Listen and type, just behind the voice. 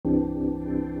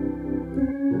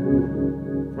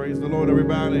Praise the Lord,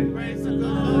 everybody. Praise the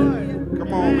Lord.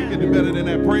 Come on, we can do better than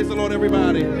that. Praise the Lord,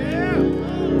 everybody. Yeah.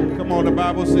 Come on, the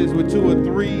Bible says where 2 or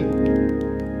 3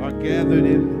 are gathered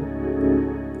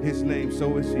in His name,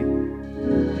 so is He.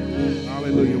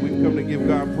 Hallelujah. We've come to give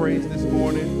God praise this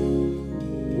morning.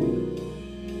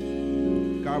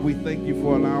 God, we thank you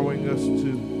for allowing us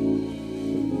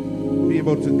to be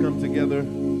able to come together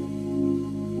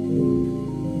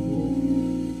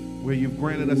where you've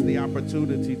granted us the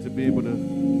opportunity to be able to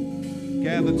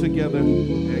gather together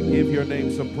and give your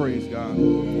name some praise, God.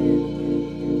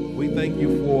 We thank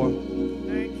you for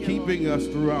keeping us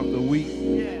throughout the week.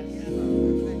 Yes.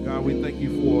 God, we thank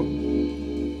you for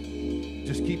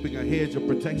just keeping a hedge of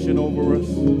protection over us.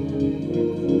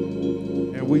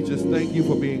 And we just thank you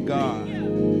for being God.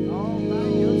 All by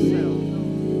yourself.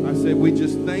 I said, we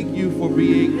just thank you for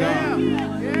being God.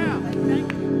 Yeah.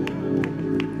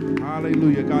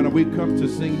 Hallelujah, God. And we come to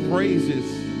sing praises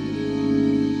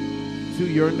to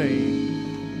your name.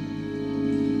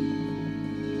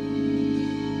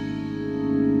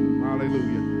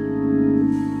 Hallelujah.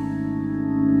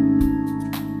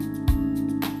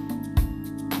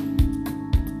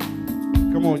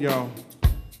 Come on, y'all.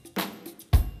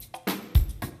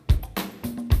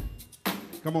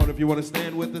 Come on, if you want to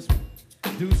stand with us,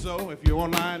 do so. If you're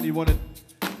online, you want to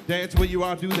dance where you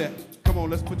are, do that. Come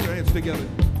on, let's put your hands together.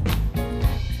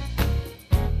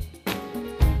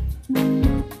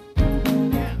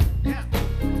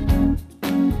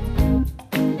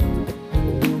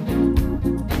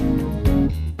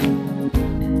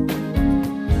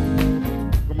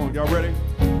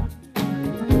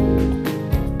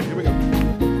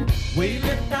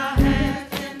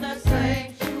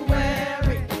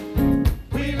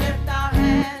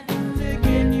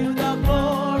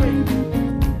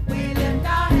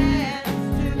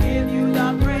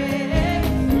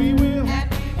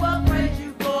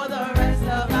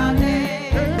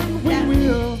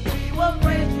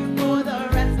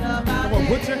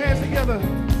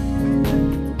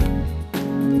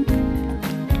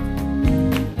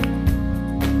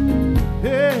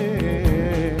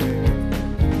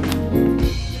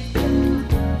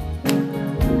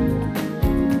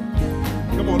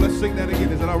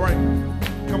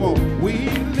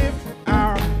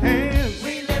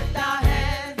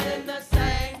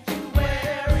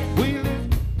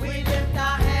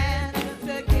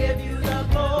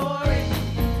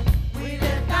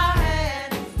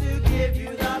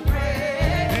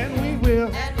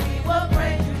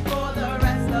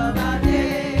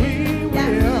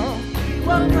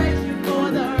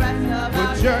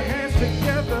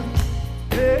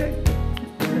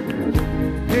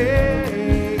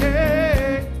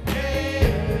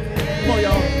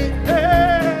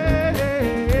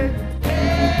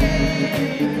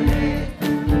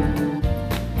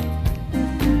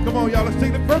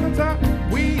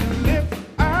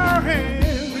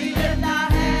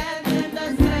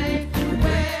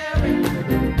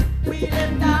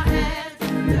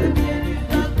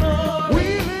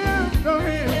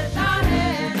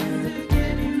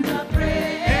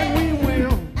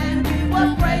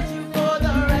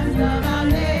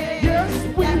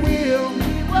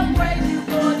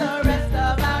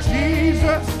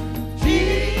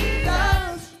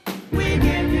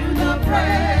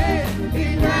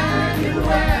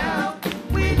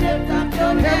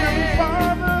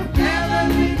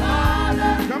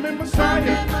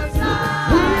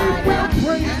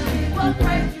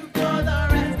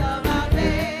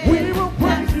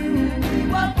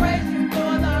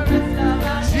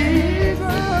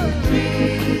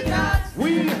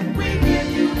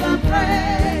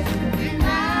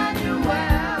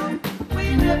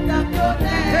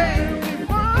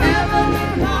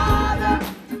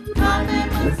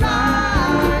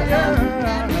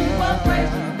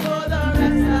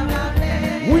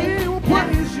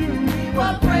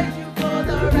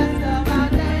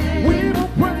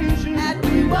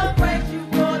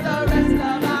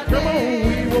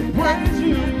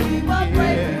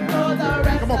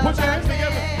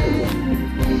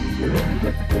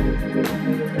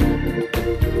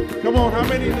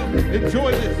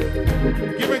 Enjoy this.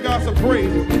 Giving God some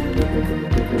praise.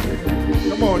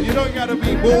 Come on, you don't got to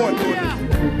be bored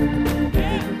doing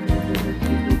this.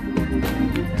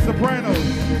 Sopranos.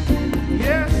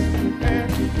 Yes,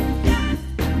 and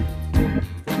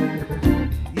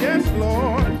yes,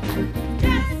 Lord.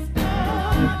 Yes,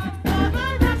 Lord. For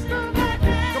the rest of my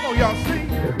days. Come on, y'all sing.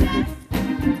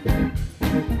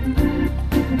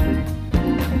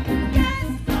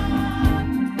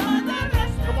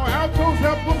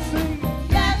 Help them sing.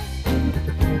 Yes.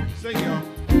 Sing, y'all.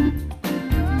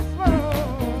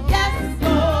 Yes,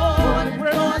 Lord.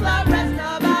 For the rest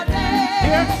of our days.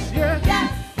 Yes.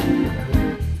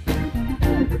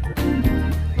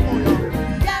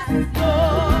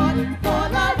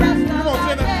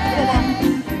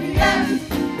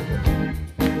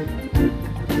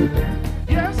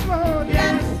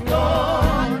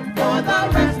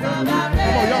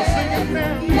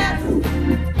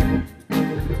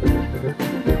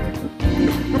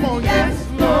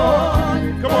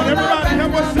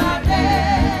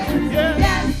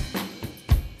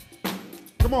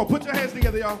 Come on, put your hands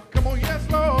together, y'all. Come on, yes,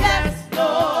 Lord. Yes,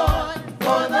 Lord,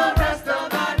 for the rest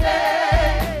of our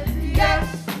days.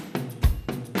 Yes.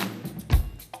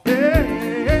 Yeah.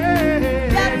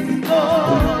 Yes,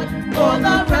 Lord, for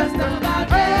the rest of our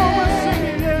days. Oh, we're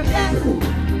singing yes. Yes.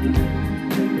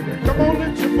 Come on,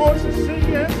 lift your voice and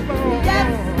sing yes, Lord.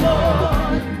 Yes,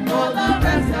 Lord, for the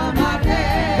rest of our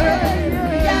days.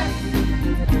 Yes.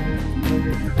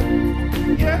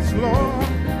 Yes, Lord.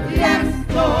 Yes,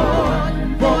 Lord,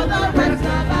 for the rest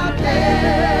of our days.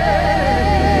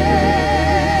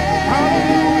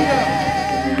 Hallelujah.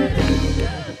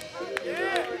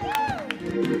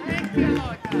 Thank you,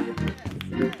 Lord God.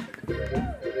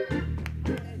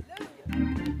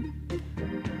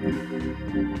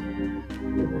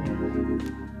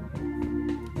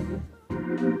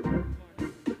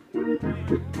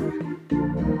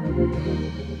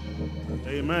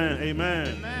 Amen.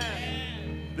 Amen.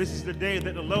 This is the day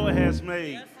that the Lord has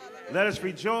made. Let us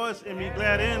rejoice and be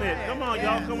glad in it. Come on,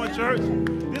 y'all. Come on, church.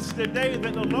 This is the day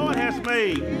that the Lord has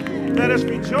made. Let us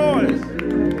rejoice.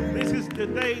 This is the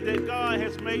day that God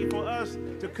has made for us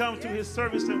to come to his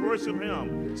service and worship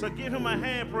him. So give him a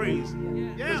hand praise.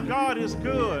 Because God is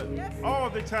good all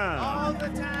the time. All the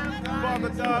time, God. Father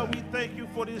God, we thank you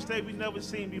for this day we've never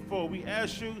seen before. We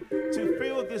ask you to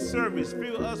fill this service,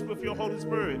 fill us with your Holy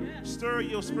Spirit. Stir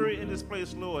your spirit in this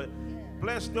place, Lord.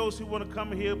 Bless those who want to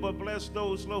come here, but bless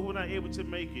those, Lord, who are not able to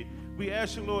make it. We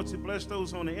ask you, Lord, to bless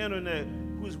those on the internet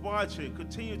who's watching.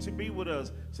 Continue to be with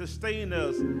us, sustain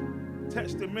us.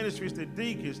 Touch the ministries, the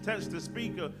deacons, touch the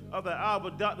speaker of the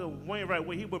hour, Dr. Wainwright,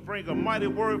 where he will bring a mighty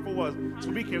word for us so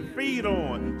we can feed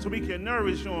on, so we can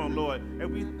nourish on, Lord.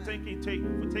 And we thank you for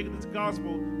taking this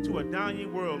gospel to a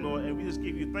dying world, Lord. And we just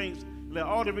give you thanks. Let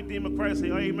all the redeemed of Christ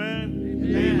say amen,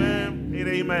 amen, and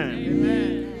amen.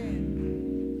 Amen.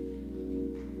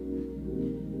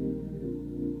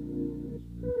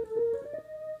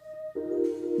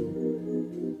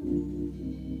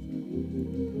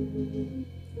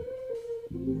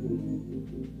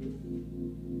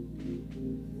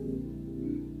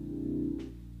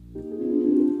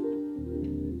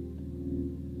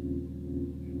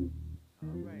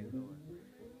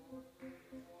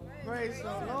 Praise the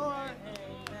Lord.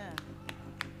 Amen.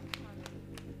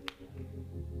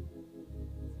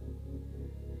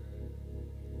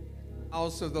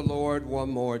 House of the Lord one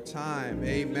more time.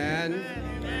 Amen.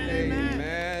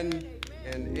 Amen.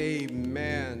 And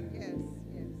amen. Yes,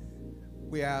 yes.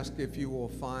 We ask if you will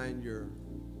find your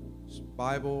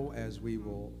Bible as we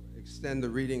will extend the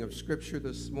reading of Scripture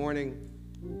this morning,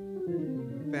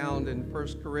 found in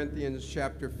 1 Corinthians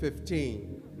chapter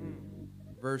 15,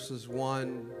 verses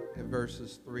 1 and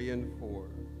verses 3 and 4.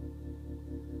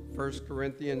 1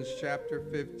 Corinthians chapter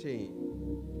 15.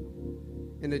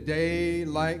 In a day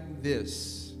like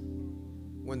this,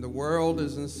 when the world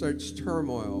is in such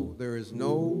turmoil, there is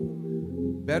no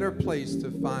better place to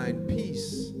find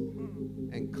peace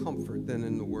and comfort than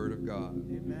in the Word of God.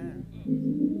 Amen.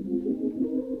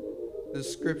 The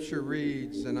scripture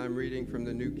reads, and I'm reading from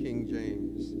the New King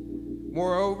James,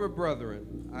 "Moreover,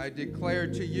 brethren, I declare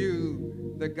to you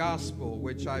the gospel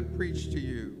which I preached to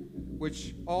you,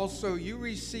 which also you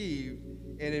received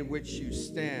and in which you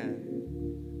stand.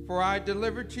 For I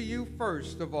delivered to you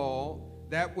first of all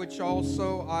that which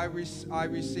also I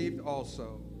received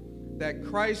also, that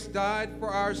Christ died for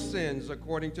our sins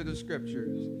according to the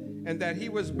scriptures, and that he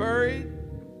was buried,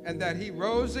 and that he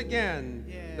rose again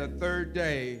the third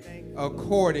day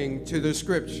according to the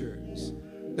scriptures."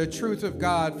 The truth of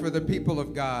God for the people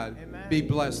of God. Amen. Be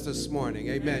blessed this morning.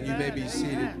 Amen. You may be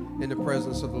seated in the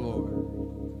presence of the Lord.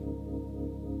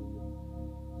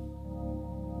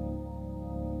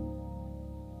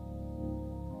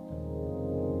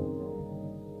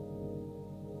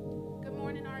 Good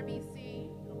morning, RBC.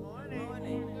 Good morning.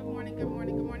 Good morning, good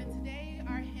morning, good morning. Today,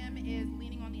 our hymn is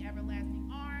Leaning on the Everlasting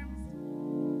Arms.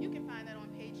 You can find that on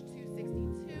page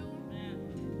 262.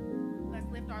 Let's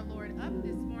lift our Lord up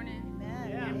this morning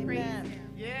and praise Amen.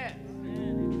 him. Yes.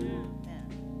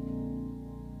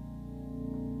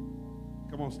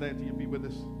 Come on, stand to your feet with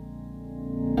us.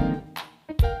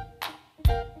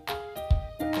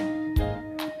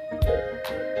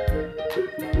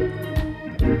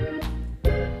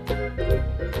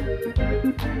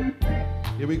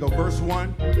 Here we go, verse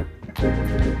 1.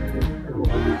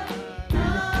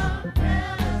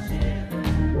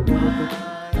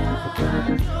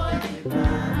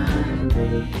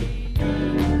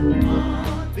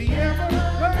 The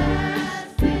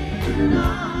everlasting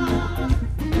arms.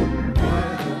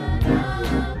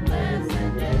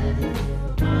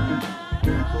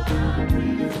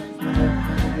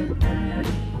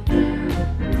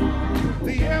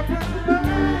 The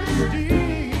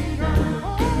everlasting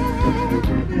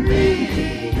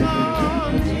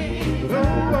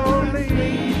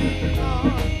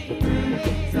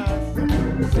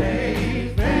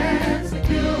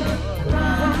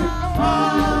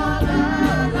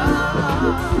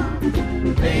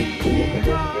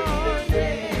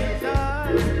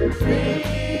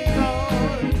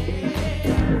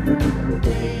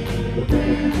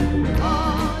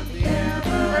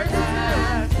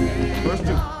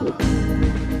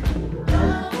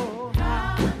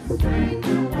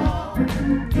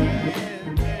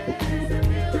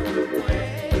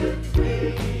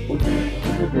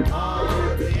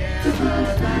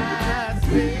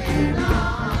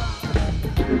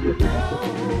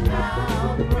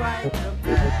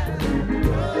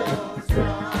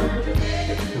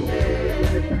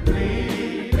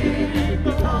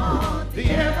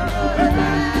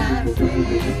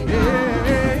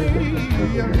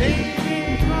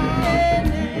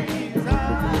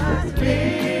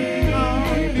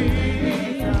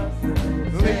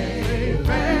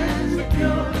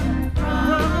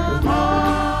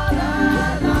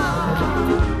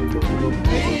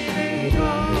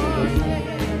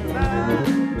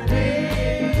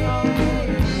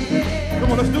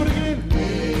Come on, let's do it again.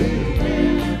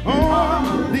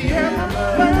 On the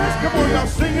everlasting. Come on, y'all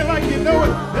sing it like you know it.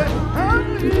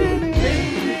 I'm leaning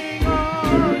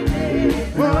on you.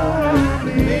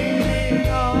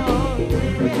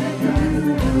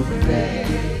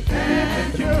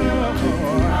 Thank you.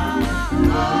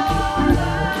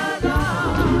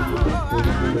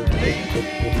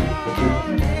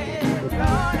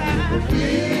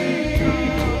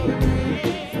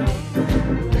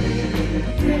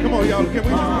 Come on, y'all. Can we just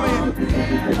play it?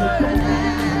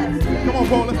 Come on,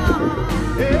 Paul. Let's do it.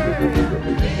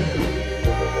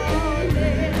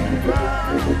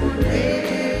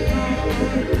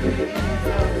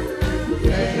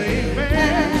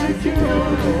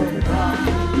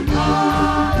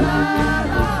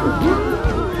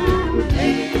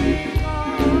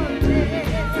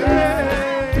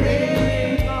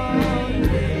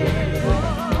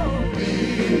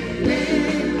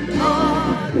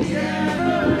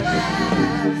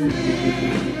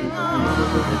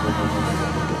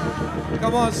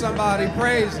 Come on, somebody,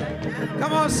 praise him.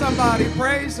 Come on, somebody,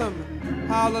 praise him.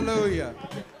 Hallelujah.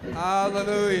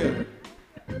 Hallelujah.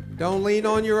 Don't lean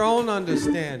on your own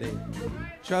understanding.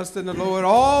 Trust in the Lord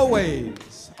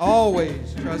always.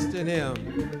 Always trust in him.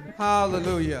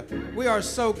 Hallelujah. We are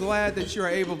so glad that you're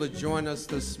able to join us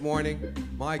this morning.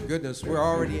 My goodness, we're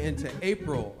already into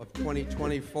April of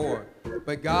 2024.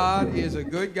 But God is a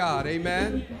good God.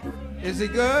 Amen. Is he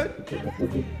good?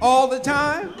 All the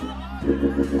time?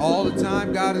 All the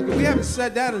time, God is good. We haven't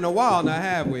said that in a while now,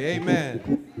 have we?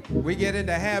 Amen. We get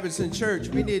into habits in church.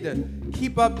 We need to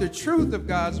keep up the truth of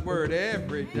God's word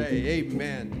every day.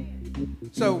 Amen.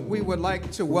 So we would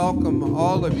like to welcome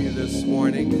all of you this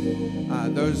morning.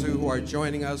 Those who are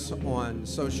joining us on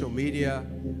social media,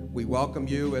 we welcome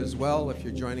you as well. If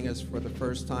you're joining us for the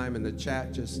first time in the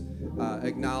chat, just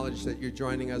acknowledge that you're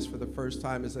joining us for the first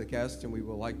time as a guest, and we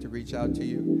would like to reach out to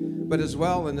you. But as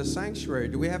well in the sanctuary,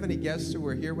 do we have any guests who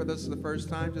are here with us the first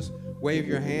time? Just wave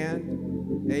your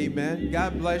hand. Amen.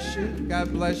 God bless you.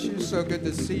 God bless you. So good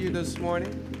to see you this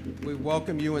morning. We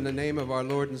welcome you in the name of our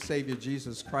Lord and Savior,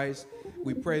 Jesus Christ.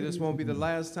 We pray this won't be the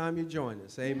last time you join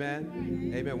us.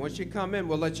 Amen. Amen. Once you come in,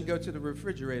 we'll let you go to the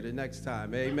refrigerator next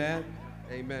time. Amen.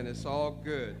 Amen. It's all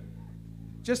good.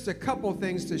 Just a couple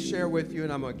things to share with you,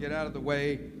 and I'm going to get out of the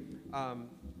way.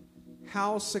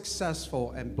 How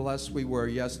successful and blessed we were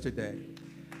yesterday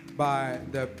by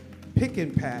the pick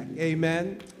and pack.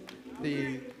 Amen.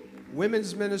 The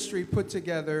women's ministry put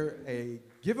together a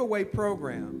giveaway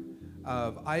program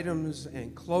of items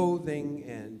and clothing,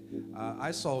 and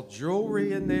I saw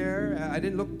jewelry in there. I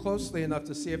didn't look closely enough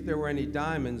to see if there were any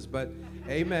diamonds, but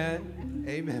amen,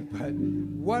 amen. But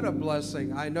what a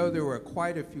blessing. I know there were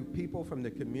quite a few people from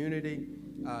the community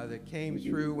that came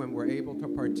through and were able to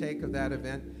partake of that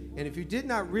event. And if you did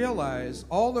not realize,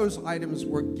 all those items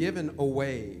were given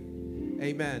away.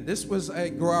 Amen. This was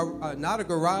not a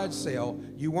garage sale.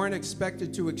 You weren't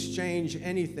expected to exchange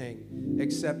anything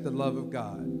except the love of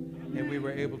God. And we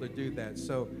were able to do that.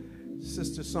 So,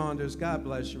 Sister Saunders, God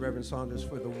bless you, Reverend Saunders,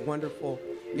 for the wonderful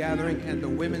gathering, and the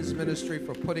women's ministry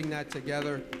for putting that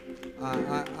together.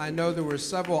 I know there were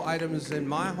several items in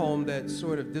my home that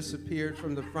sort of disappeared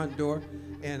from the front door,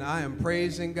 and I am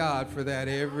praising God for that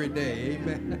every day.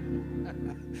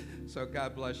 Amen. So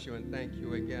God bless you, and thank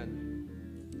you again.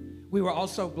 We were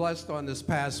also blessed on this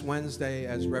past Wednesday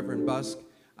as Reverend Busk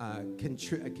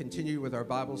continued with our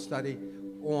Bible study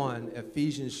on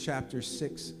Ephesians chapter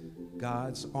 6,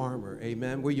 God's armor.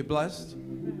 Amen. Were you blessed?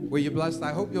 Were you blessed?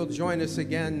 I hope you'll join us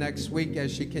again next week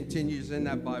as she continues in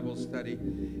that Bible study.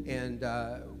 And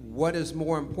what is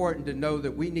more important to know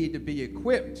that we need to be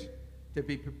equipped, to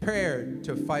be prepared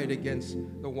to fight against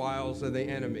the wiles of the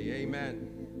enemy. Amen.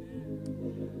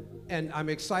 And I'm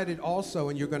excited also,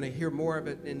 and you're going to hear more of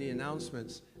it in the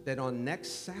announcements, that on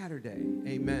next Saturday,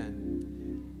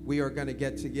 amen, we are going to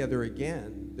get together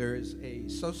again. There is a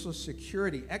Social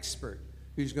Security expert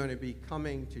who's going to be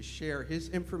coming to share his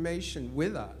information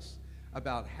with us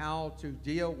about how to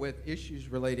deal with issues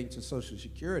relating to Social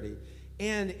Security.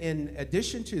 And in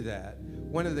addition to that,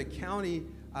 one of the county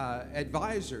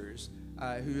advisors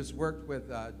who has worked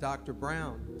with Dr.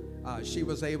 Brown, she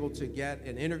was able to get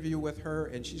an interview with her,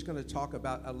 and she's going to talk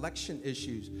about election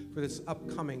issues for this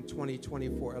upcoming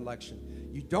 2024 election.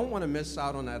 You don't want to miss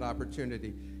out on that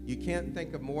opportunity. You can't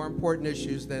think of more important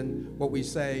issues than what we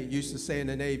used to say in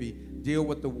the Navy, deal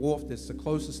with the wolf that's the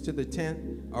closest to the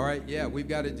tent. All right, yeah, we've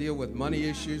got to deal with money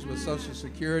issues with Social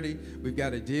Security. We've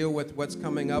got to deal with what's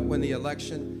coming up when the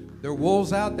election. There are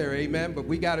wolves out there, amen, but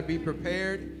we got to be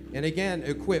prepared and, again,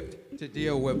 equipped to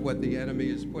deal with what the enemy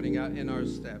is putting out in our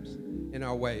steps, in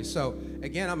our way. So,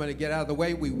 again, I'm going to get out of the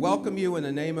way. We welcome you in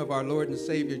the name of our Lord and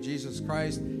Savior, Jesus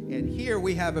Christ. And here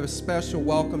we have a special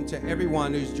welcome to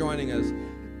everyone who's joining us.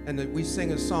 And that we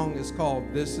sing a song that's called,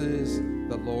 This Is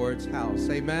the Lord's House.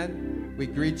 Amen. We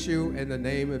greet you in the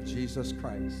name of Jesus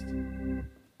Christ.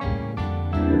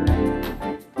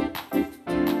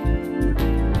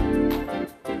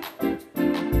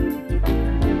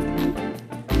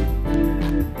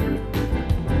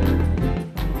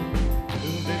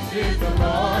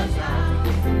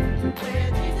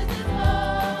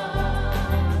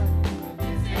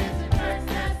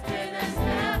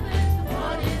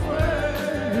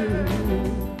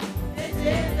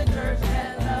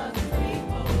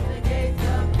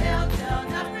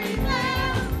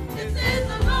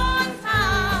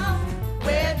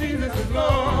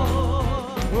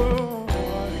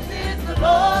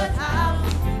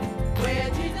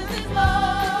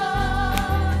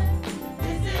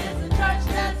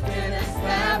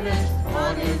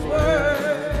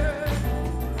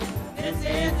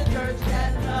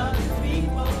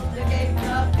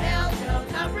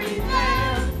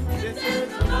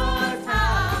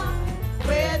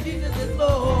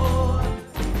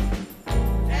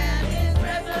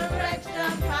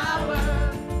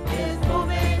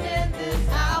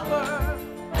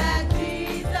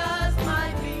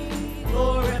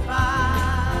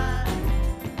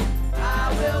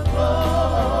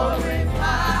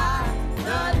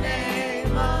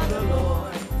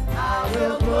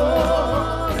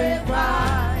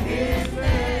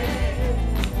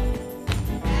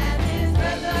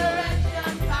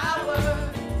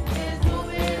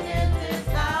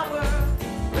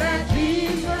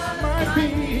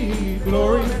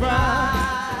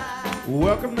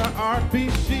 Welcome to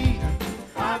RBC.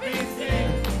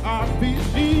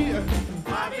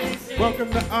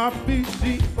 Welcome to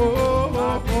RBC.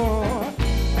 Oh.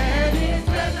 And his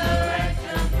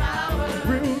resurrection power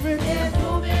is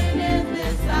moving in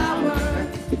this hour,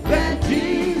 that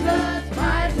Jesus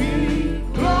might be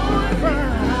glorified.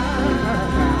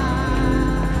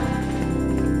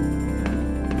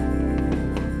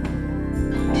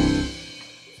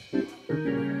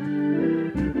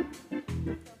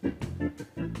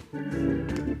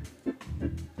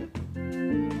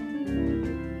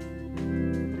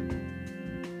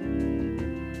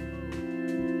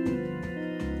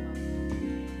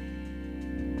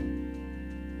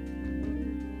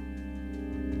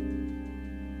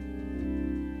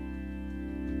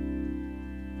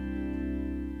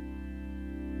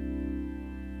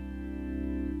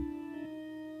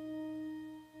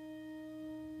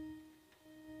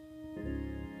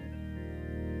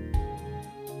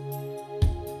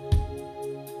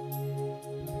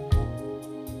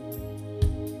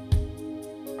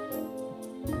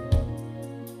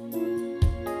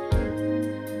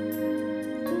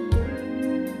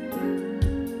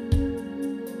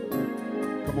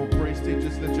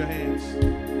 Just lift your hands.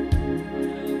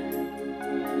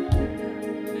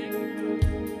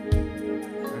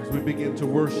 As we begin to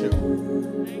worship,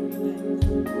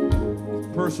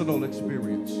 personal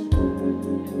experience.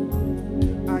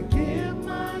 I give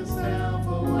myself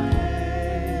away.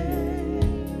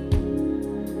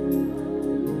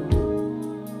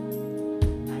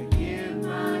 I give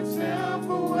myself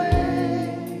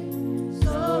away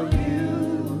so you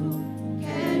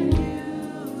can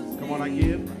use. Come on, I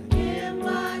give.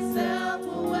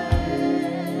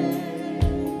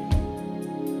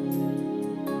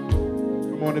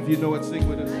 Come on, if you know it, sing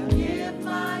with us. I give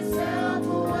myself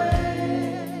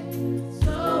away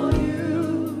so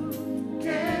you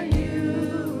can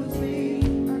use me.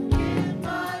 I give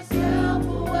myself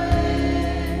away.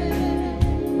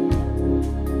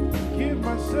 Give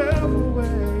myself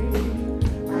away.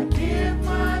 I give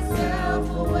myself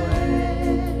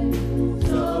away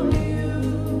so you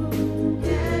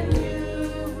can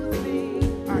use me.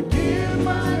 I give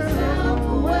myself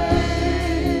away.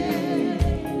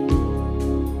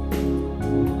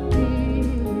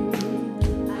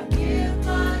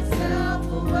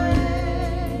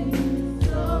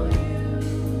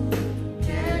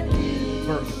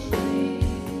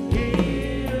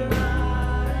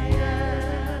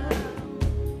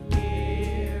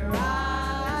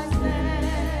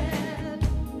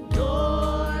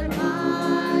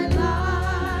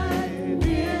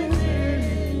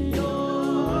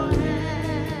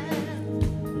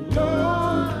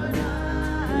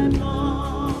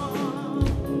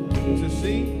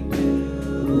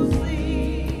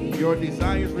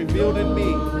 desires revealed in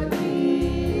me.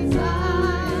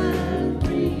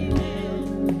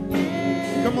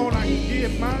 Come on, I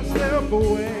give myself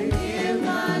away. Give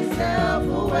myself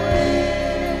away.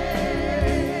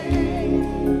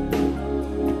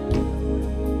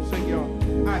 Sing,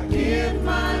 y'all. I Give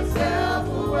myself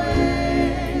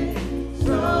away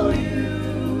so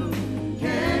you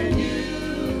can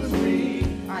use me.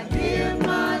 I give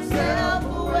myself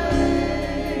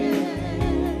away.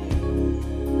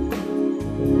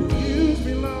 use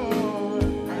me, Lord.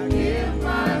 I give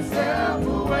myself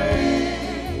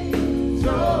away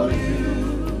so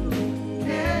you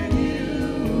can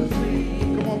use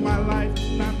me. Come on, my life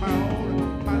is not my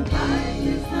own. My Life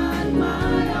is not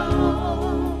my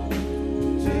own.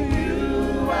 To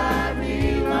you I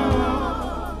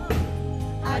belong.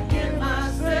 I give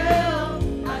myself to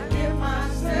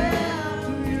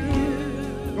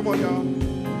you. Come on, y'all.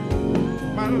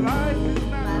 My life is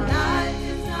not My my life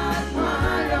is not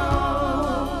my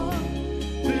own.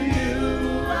 To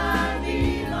you I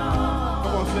belong.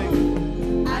 Come on, sing.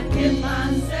 I give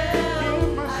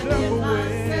myself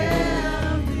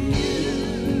to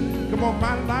you. Come on,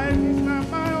 my life is not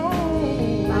my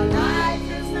own. My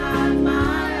life is not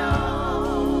my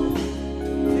own.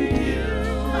 To you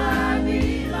I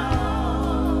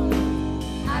belong.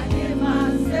 I give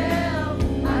myself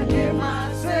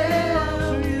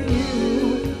to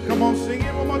you. Come on, sing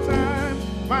it one more time.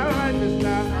 My life is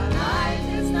not. My life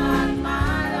is not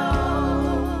my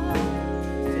own.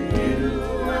 To you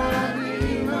I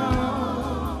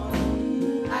belong.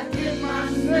 I give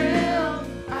myself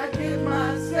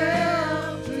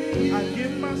to you. I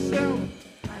give myself.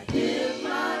 I give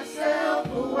myself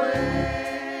away.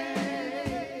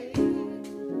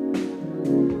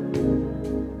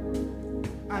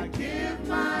 I give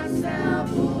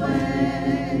myself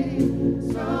away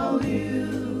so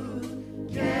you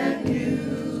can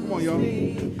use Come on, y'all.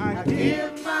 me. I I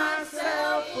give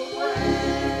myself away.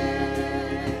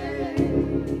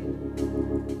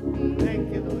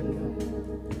 Thank you, Lord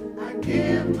God. I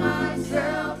give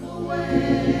myself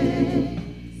away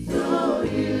so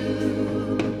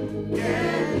you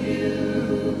can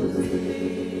use me.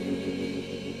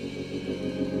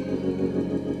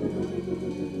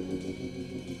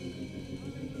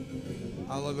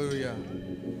 Hallelujah.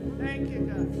 Thank you,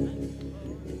 God.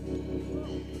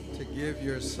 To give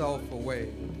yourself away.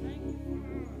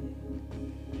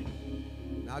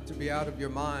 Not to be out of your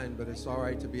mind, but it's all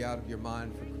right to be out of your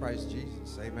mind for Christ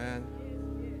Jesus. Amen.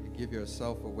 To give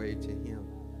yourself away to him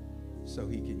so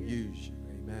he can use you.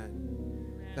 Amen.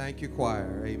 Thank you,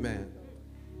 choir. Amen.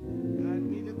 God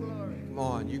be the glory. Come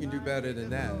on, you can do better than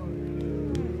that.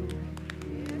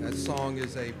 That song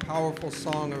is a powerful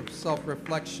song of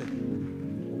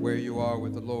self-reflection where you are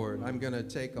with the Lord. I'm going to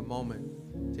take a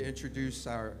moment to introduce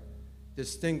our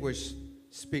distinguished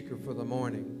speaker for the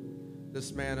morning,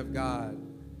 this man of God,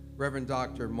 Reverend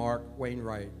Dr. Mark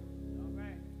Wainwright,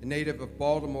 a native of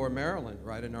Baltimore, Maryland,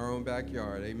 right in our own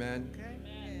backyard. Amen.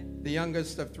 The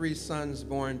youngest of three sons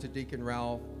born to Deacon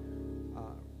Ralph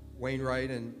Wainwright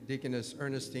and Deaconess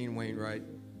Ernestine Wainwright.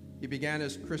 He began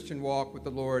his Christian walk with the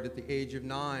Lord at the age of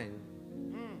 9,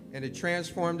 and it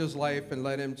transformed his life and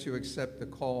led him to accept the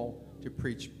call to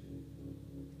preach.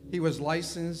 He was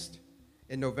licensed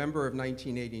in November of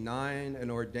 1989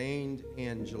 and ordained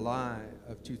in July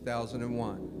of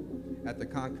 2001 at the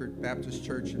Concord Baptist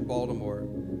Church in Baltimore,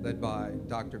 led by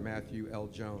Dr. Matthew L.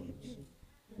 Jones.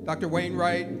 Dr.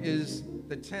 Wainwright is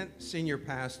the 10th senior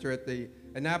pastor at the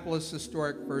Annapolis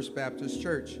Historic First Baptist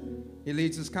Church. He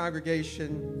leads his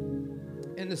congregation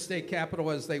in the state capitol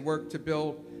as they work to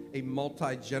build a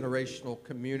multi-generational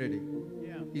community.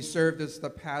 He served as the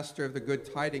pastor of the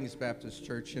Good Tidings Baptist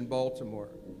Church in Baltimore.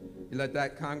 He led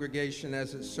that congregation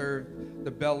as it served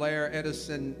the Bel Air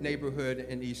Edison neighborhood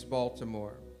in East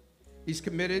Baltimore. He's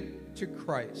committed to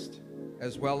Christ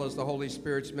as well as the Holy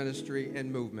Spirit's ministry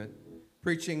and movement,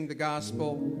 preaching the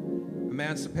gospel,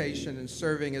 emancipation, and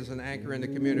serving as an anchor in the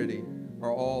community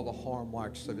are all the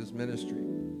hallmarks of his ministry.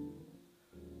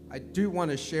 I do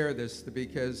want to share this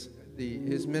because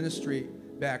his ministry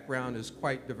background is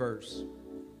quite diverse.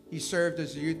 He served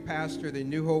as a youth pastor at the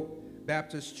New Hope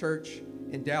Baptist Church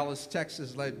in Dallas,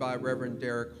 Texas, led by Reverend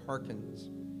Derek Harkins.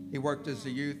 He worked as a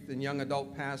youth and young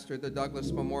adult pastor at the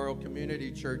Douglas Memorial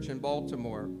Community Church in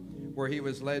Baltimore, where he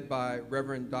was led by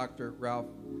Reverend Dr.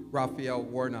 Raphael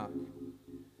Warnock.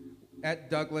 At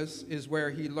Douglas is where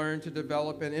he learned to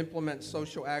develop and implement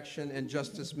social action and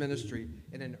justice ministry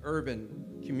in an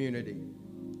urban community.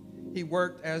 He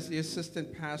worked as the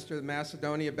assistant pastor of the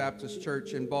Macedonia Baptist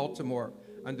Church in Baltimore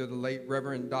under the late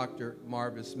Reverend Dr.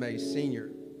 Marvis May Sr.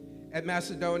 At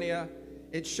Macedonia,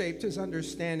 It shaped his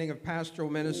understanding of pastoral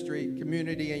ministry,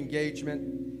 community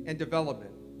engagement, and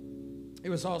development. He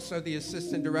was also the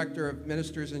Assistant Director of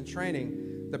Ministers in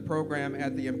Training, the program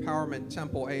at the Empowerment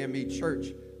Temple AME Church,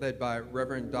 led by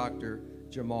Reverend Dr.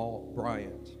 Jamal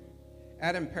Bryant.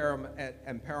 At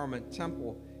Empowerment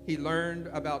Temple, he learned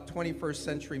about 21st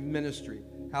century ministry,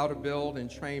 how to build and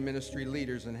train ministry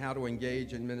leaders, and how to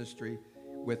engage in ministry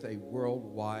with a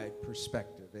worldwide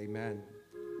perspective. Amen.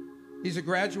 He's a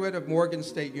graduate of Morgan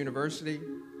State University.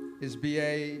 His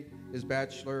BA, his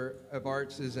Bachelor of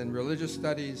Arts, is in Religious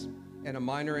Studies and a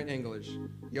minor in English.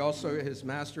 He also has his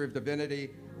Master of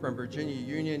Divinity from Virginia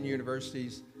Union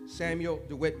University's Samuel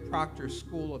DeWitt Proctor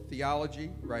School of Theology,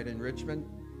 right in Richmond.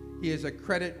 He is a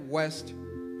Credit West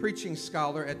preaching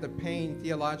scholar at the Payne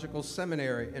Theological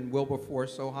Seminary in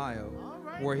Wilberforce, Ohio,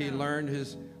 where he earned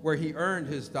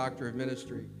his Doctor of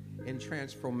Ministry in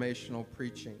Transformational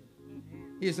Preaching.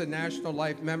 He is a National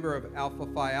Life member of Alpha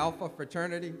Phi Alpha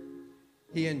fraternity.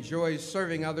 He enjoys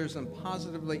serving others and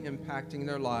positively impacting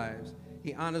their lives.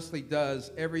 He honestly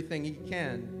does everything he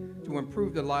can to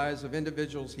improve the lives of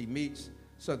individuals he meets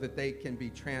so that they can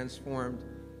be transformed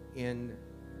in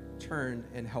turn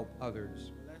and help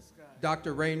others. Reverend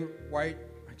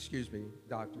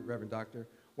Dr.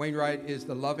 Wainwright is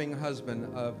the loving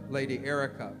husband of Lady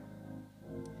Erica,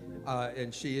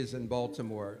 and she is in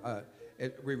Baltimore.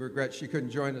 We regret she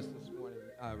couldn't join us this morning,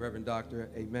 Reverend Doctor,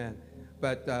 amen.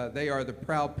 But they are the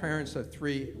proud parents of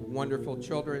 3 wonderful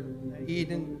children,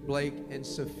 Eden, Blake, and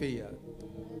Sophia.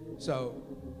 So,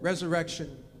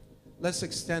 Resurrection, let's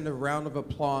extend a round of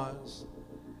applause,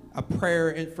 a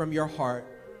prayer from your heart,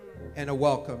 and a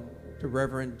welcome to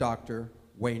Reverend Dr.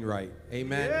 Wainwright.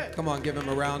 Amen. Yeah. Come on, give him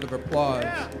a round of applause.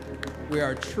 Yeah. We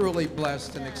are truly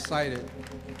blessed and excited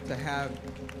to have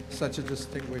such a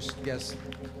distinguished guest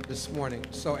this morning.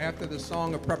 So after the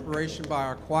song of preparation by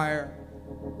our choir,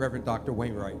 Reverend Dr.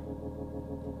 Wainwright.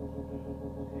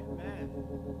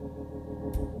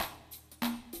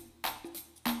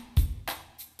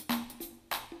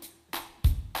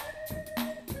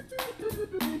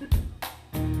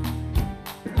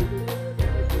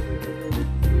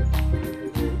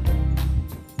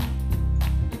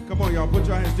 Come on, y'all, put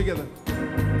your hands together.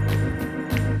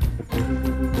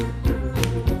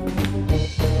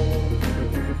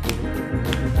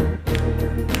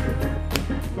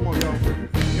 Come on, y'all.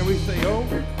 Can we say, oh,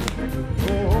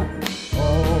 oh,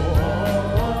 oh,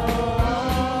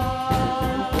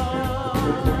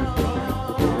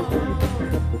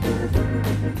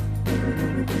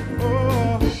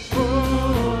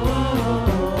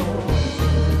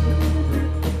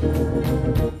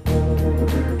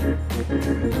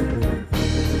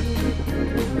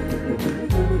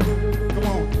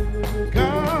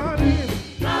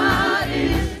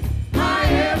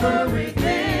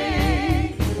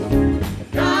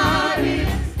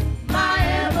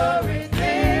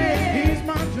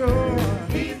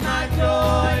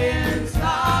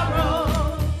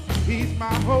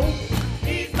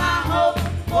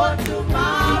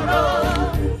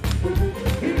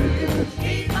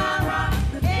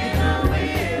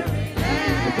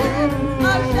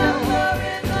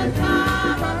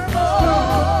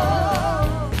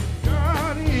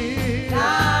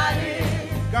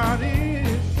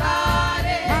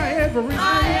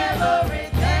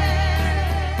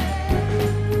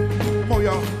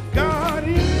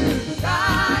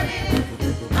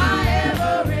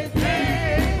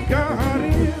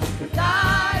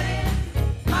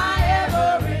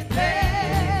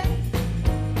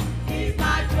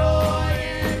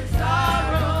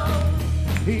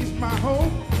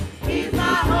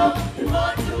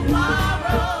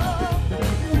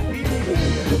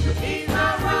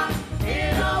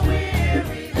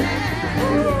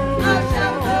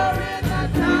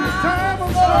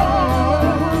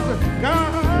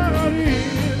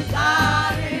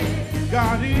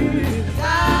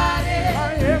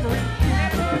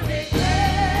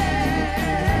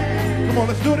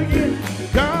 let's do it again.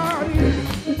 God is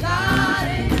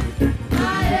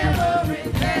my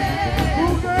everything.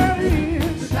 Oh, God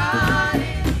is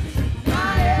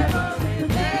my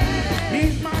everything.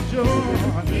 He's my joy.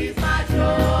 He's my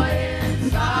joy in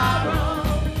sorrow.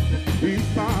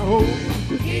 He's my hope.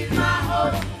 He's my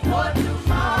hope for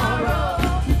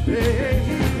tomorrow. Yeah.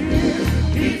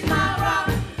 He's my rock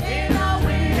in a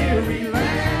weary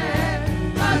land.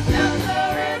 My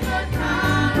shelter in the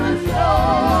time of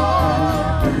storm.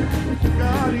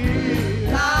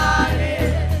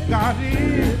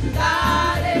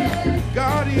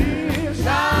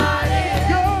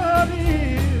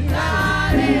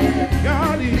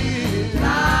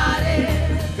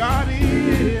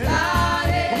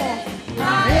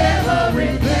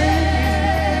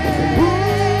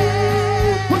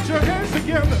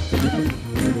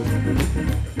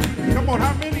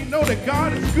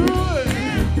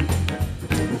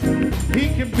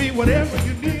 be whatever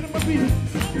you need him to be.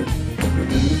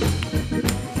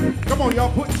 Come on,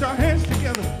 y'all, put your hands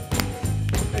together.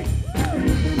 Hey.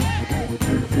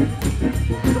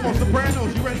 Come on,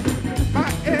 sopranos, you ready?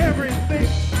 My everything.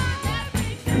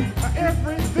 My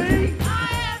everything.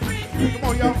 Come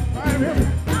on, y'all. My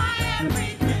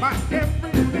everything. My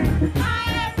everything.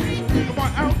 Come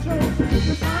on, altos.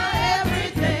 My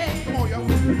everything. Come on, y'all.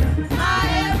 My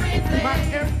everything. My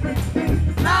everything.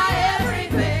 My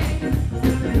everything.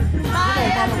 My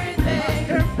everything.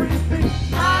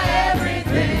 My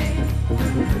everything.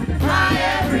 My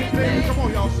everything. Come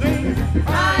on, y'all, sing.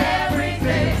 My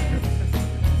everything.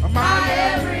 My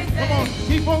everything. Come on,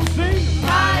 keep on singing.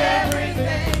 My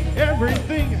everything.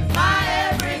 Everything. My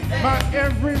everything. My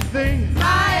everything.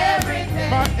 My everything.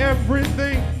 My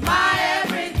everything. My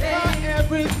everything. My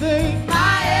everything.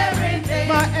 My everything.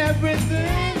 My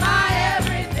everything. My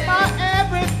everything. My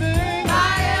everything.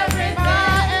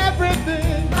 My everything. My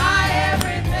everything. My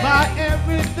everything. My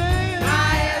everything.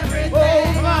 My everything.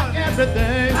 Oh, my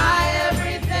everything. My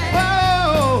everything.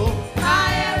 Oh,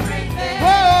 My everything.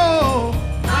 oh.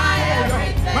 My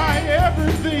everything. My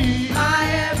everything. My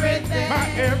everything. My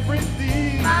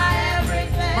everything. My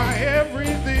everything. My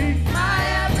everything. My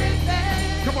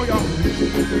everything. Come on, y'all.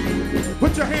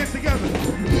 Put your hands together.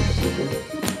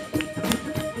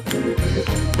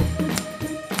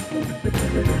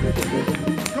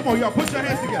 Come on, y'all. Put your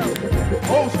hands together.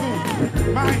 Old school.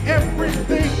 My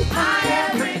everything. My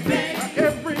everything. My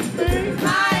everything.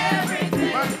 My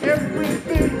everything. My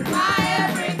everything. My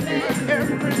everything. My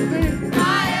everything.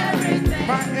 My everything.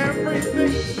 My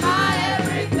everything. My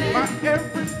everything. My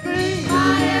everything.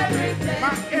 My everything.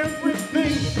 My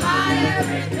everything. My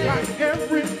everything. My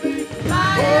everything.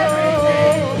 My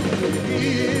Oh, He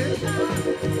is.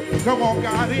 Come on,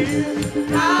 God is.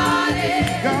 God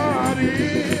is. God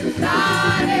is.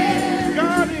 God is.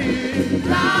 God is.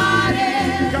 God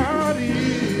is. God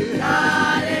is.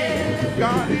 God is.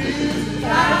 God is.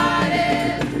 God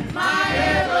is my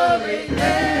everything.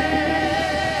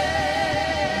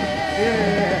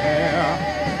 Yeah.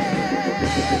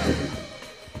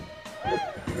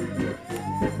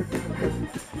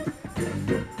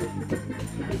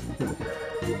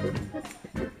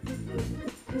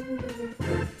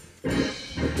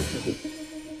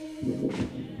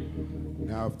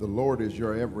 Now, if the Lord is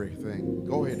your everything,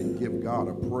 go ahead and give God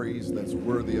a praise that's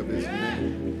worthy of his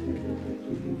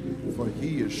name. For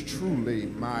he is truly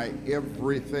my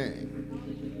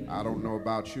everything. I don't know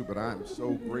about you, but I'm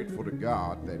so grateful to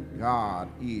God that God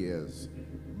is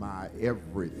my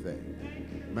everything.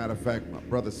 Matter of fact, my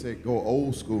brother said, go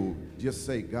old school. Just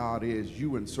say God is.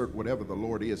 You insert whatever the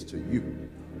Lord is to you.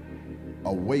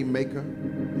 A way maker,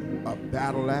 a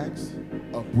battle axe,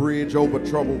 a bridge over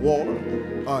troubled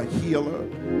water, a healer,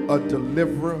 a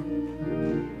deliverer,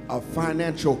 a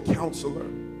financial counselor,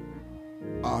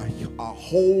 a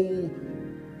whole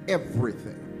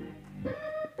everything.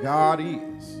 God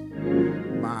is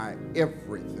my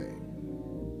everything.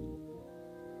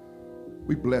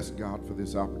 We bless God for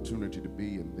this opportunity to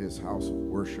be in this house of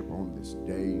worship on this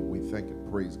day. We thank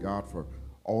and praise God for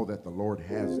all that the Lord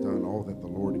has done, all that the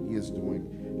Lord is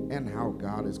doing, and how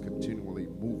God is continually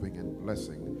moving and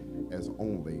blessing as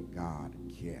only God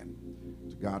can.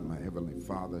 To God, my Heavenly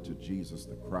Father, to Jesus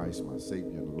the Christ, my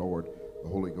Savior and Lord, the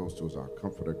Holy Ghost, who is our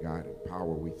comforter, guide, and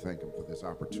power, we thank him for this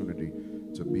opportunity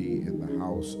to be in the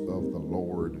house of the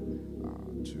Lord.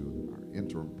 To our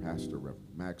interim pastor, Reverend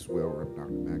Maxwell, Reverend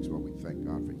Dr. Maxwell, we thank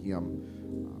God for him.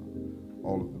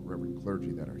 All of the Reverend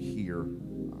clergy that are here,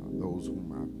 those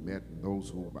whom I've met, and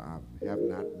those whom I have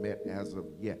not met as of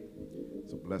yet.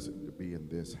 It's a blessing to be in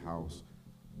this house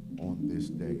on this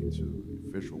day. To the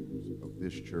officials of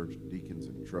this church, deacons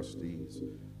and trustees,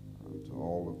 to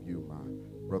all of you, my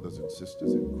brothers and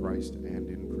sisters in Christ and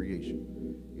in creation.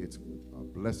 It's a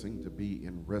blessing to be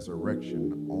in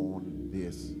resurrection on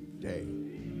this day.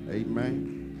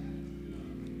 Amen.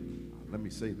 Let me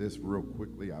say this real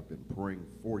quickly. I've been praying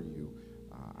for you.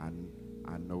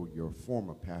 I know your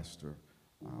former pastor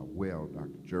well, Dr.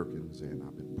 Jerkins, and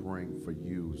I've been praying for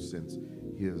you since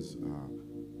his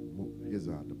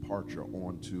departure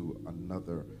onto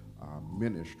another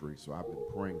ministry. So I've been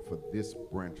praying for this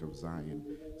branch of Zion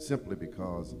simply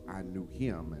because I knew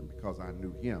him, and because I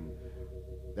knew him,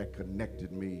 that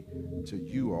connected me to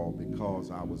you all,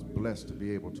 because I was blessed to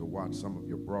be able to watch some of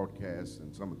your broadcasts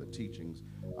and some of the teachings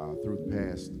through the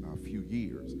past few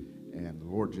years. And the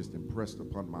Lord just impressed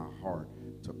upon my heart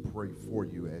to pray for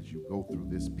you as you go through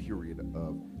this period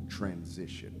of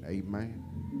transition. Amen.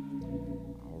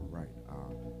 All right.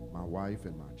 My wife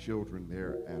and my children,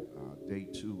 they're at day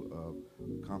 2 of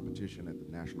competition at the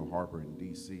National Harbor in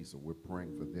D.C., so we're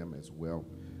praying for them as well.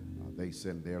 they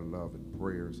send their love and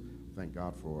prayers. Thank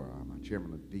God for my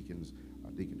chairman of deacons,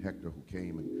 Deacon Hector, who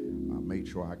came and made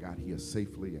sure I got here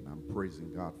safely, and I'm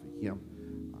praising God for him.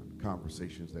 The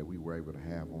conversations that we were able to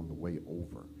have on the way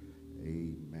over.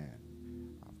 Amen.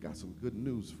 I've got some good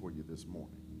news for you this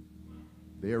morning.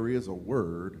 There is a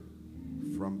word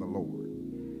from the Lord.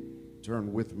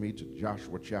 Turn with me to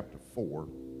Joshua chapter 4,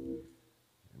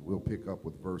 and we'll pick up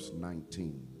with verse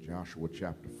 19. Joshua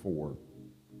chapter 4,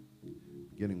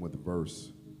 beginning with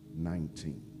verse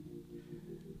 19.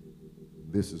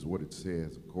 This is what it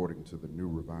says according to the New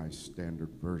Revised Standard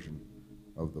Version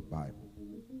of the Bible.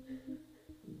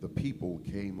 The people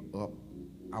came up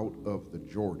out of the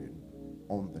Jordan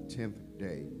on the 10th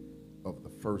day of the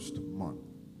first month,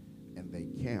 and they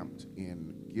camped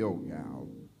in Gilgal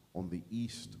on the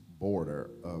east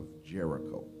border of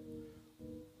Jericho.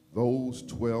 Those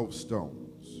 12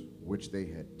 stones which they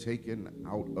had taken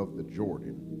out of the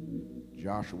Jordan,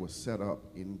 Joshua set up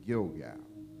in Gilgal,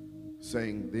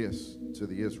 saying this to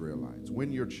the Israelites: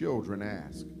 when your children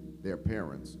ask their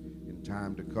parents in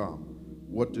time to come,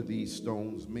 what do these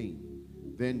stones mean?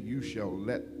 Then you shall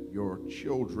let your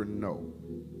children know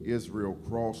Israel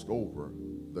crossed over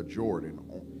the Jordan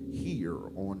here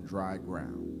on dry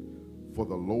ground. For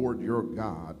the Lord your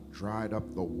God dried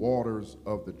up the waters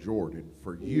of the Jordan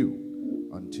for you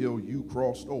until you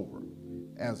crossed over,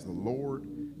 as the Lord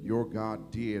your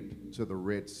God did to the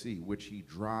Red Sea, which he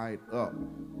dried up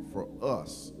for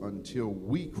us until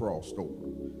we crossed over,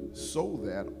 so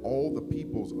that all the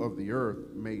peoples of the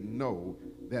earth may know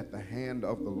that the hand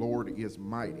of the Lord is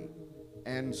mighty,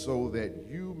 and so that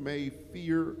you may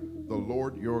fear the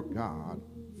Lord your God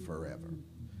forever.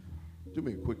 Do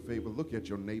me a quick favor. Look at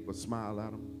your neighbor, smile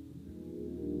at him.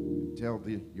 Tell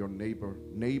your neighbor,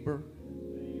 neighbor,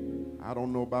 I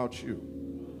don't know about you,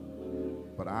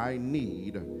 but I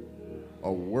need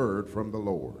a word from the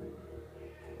Lord.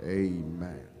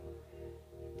 Amen.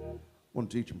 I want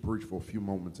to teach and preach for a few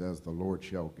moments as the Lord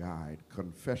shall guide.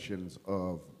 Confessions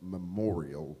of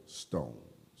memorial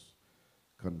stones.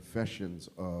 Confessions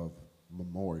of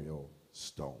memorial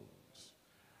stones.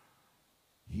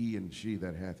 He and she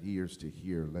that hath ears to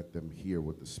hear, let them hear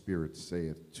what the Spirit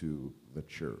saith to the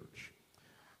church.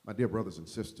 My dear brothers and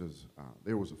sisters,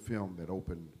 there was a film that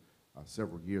opened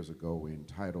several years ago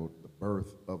entitled The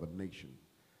Birth of a Nation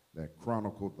that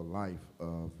chronicled the life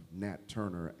of Nat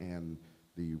Turner and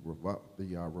the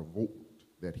revolt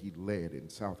that he led in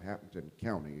Southampton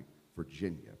County,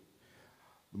 Virginia.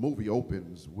 The movie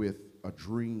opens with a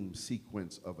dream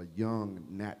sequence of a young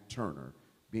Nat Turner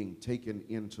being taken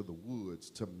into the woods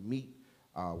to meet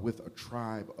with a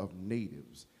tribe of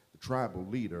natives. The tribal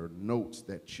leader notes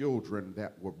that children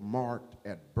that were marked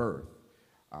at birth,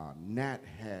 Nat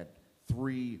had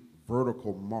 3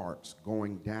 vertical marks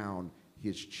going down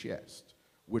his chest,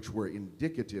 which were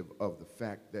indicative of the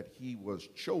fact that he was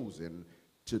chosen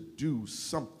to do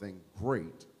something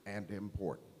great and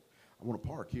important. I want to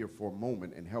park here for a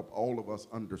moment and help all of us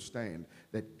understand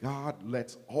that God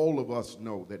lets all of us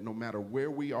know that no matter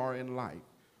where we are in life,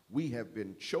 we have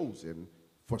been chosen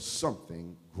for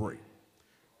something great.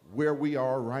 Where we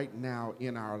are right now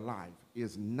in our life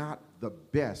is not the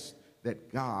best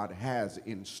that God has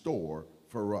in store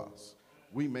for us.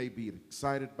 We may be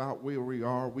excited about where we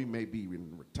are. We may be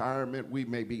in retirement. We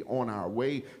may be on our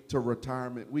way to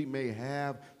retirement. We may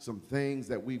have some things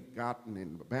that we've gotten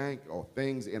in the bank or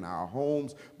things in our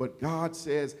homes. But God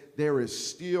says there is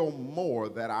still more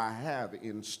that I have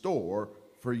in store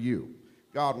for you.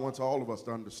 God wants all of us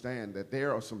to understand that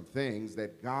there are some things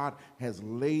that God has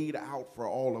laid out for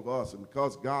all of us. And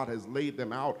because God has laid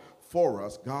them out for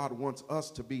us, God wants us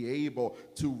to be able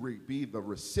to be the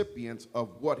recipients of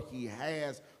what he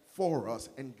has for us.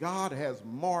 And God has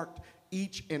marked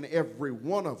each and every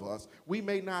one of us. We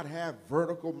may not have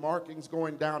vertical markings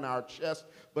going down our chest,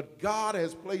 but God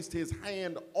has placed his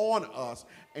hand on us,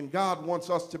 and God wants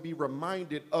us to be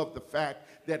reminded of the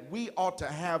fact that we ought to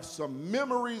have some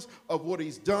memories of what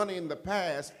he's done in the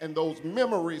past, and those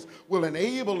memories will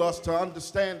enable us to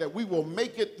understand that we will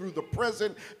make it through the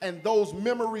present, and those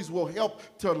memories will help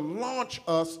to launch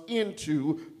us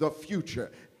into the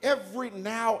future. Every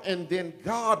now and then,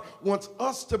 God wants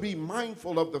us to be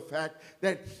mindful of the fact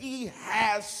that he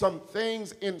has some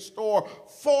things in store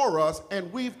for us,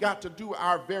 and we've got to do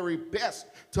our very best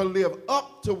to live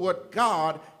up to what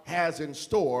God has in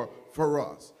store for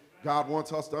us. God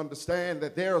wants us to understand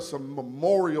that there are some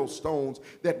memorial stones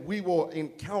that we will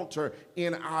encounter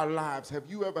in our lives. Have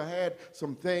you ever had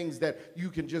some things that you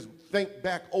can just think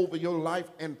back over your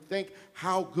life and think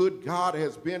how good God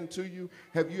has been to you?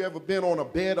 Have you ever been on a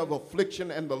bed of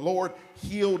affliction and the Lord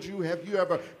healed you? Have you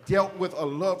ever dealt with a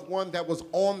loved one that was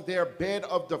on their bed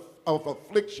of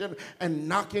affliction and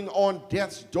knocking on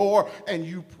death's door, and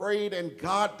you prayed and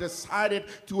God decided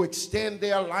to extend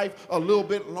their life a little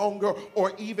bit longer?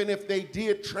 Or even if they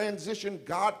did transition,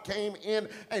 God came in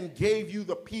and gave you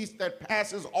the peace that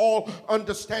passes all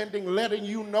understanding, letting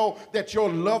you know that your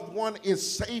loved one is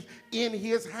safe in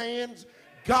his hands.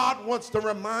 God wants to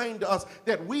remind us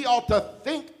that we ought to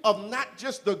think of not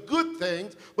just the good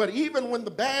things, but even when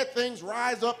the bad things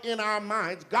rise up in our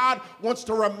minds, God wants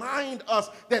to remind us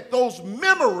that those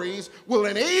memories will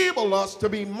enable us to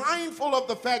be mindful of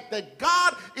the fact that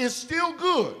God is still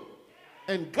good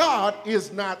and God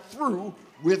is not through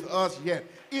with us yet.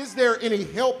 Is there any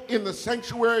help in the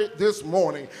sanctuary this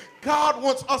morning? God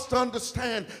wants us to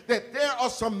understand that there are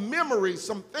some memories,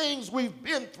 some things we've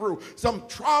been through, some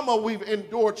trauma we've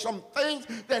endured, some things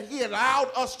that he allowed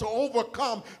us to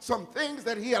overcome, some things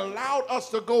that he allowed us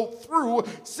to go through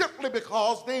simply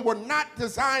because they were not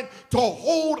designed to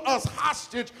hold us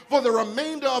hostage for the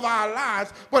remainder of our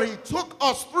lives, but he took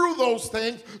us through those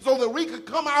things so that we could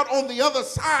come out on the other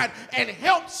side and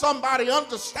help somebody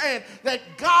understand that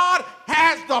God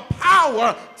has the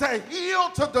power to heal,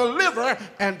 to deliver,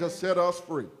 and to set us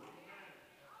free.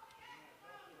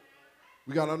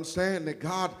 We got to understand that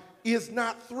God is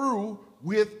not through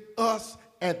with us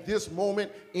at this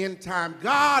moment in time.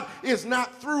 God is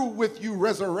not through with you,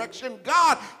 resurrection.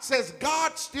 God says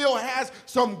God still has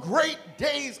some great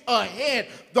days ahead.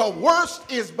 The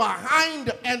worst is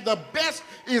behind and the best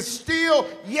is still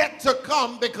yet to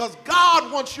come, because God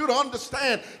wants you to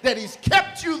understand that he's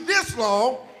kept you this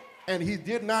long and he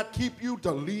did not keep you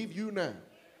to leave you now.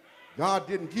 God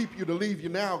didn't keep you to leave you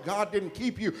now. God didn't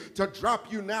keep you to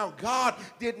drop you now. God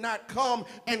did not come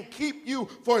and keep you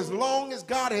for as long as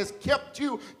God has kept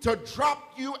you to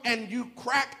drop you and you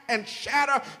crack and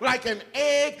shatter like an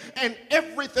egg and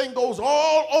everything goes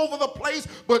all over the place.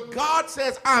 But God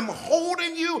says, I'm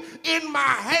holding you in my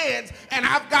hands and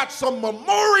I've got some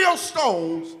memorial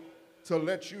stones to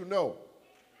let you know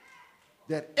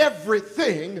that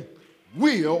everything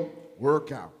will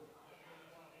work out.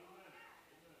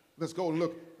 Let's go and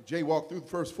look, jaywalk through the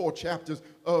first 4 chapters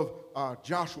of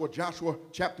Joshua. Joshua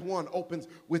chapter 1 opens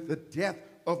with the death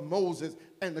of Moses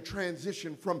and the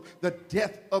transition from the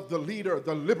death of the leader,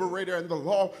 the liberator, and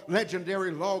the legendary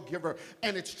lawgiver.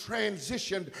 And it's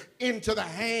transitioned into the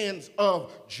hands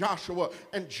of Joshua.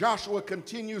 And Joshua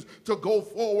continues to go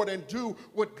forward and do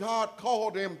what God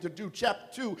called him to do.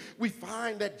 Chapter 2, we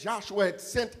find that Joshua had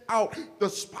sent out the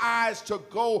spies to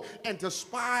go and to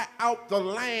spy out the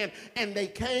land. And they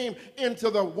came unto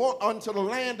the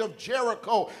land of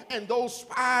Jericho. And those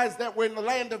spies that were in the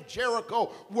land of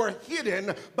Jericho were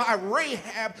hidden by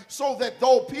Rahab, so that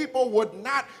though people would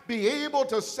not be able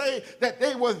to say that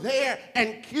they were there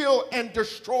and kill and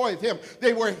destroy them.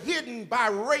 They were hidden by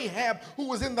Rahab, who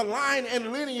was in the line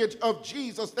and lineage of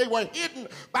Jesus. They were hidden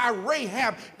by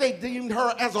Rahab. They deemed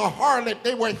her as a harlot.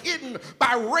 They were hidden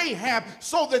by Rahab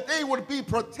so that they would be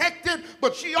protected,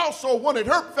 but she also wanted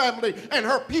her family and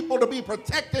her people to be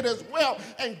protected as well,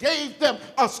 and gave them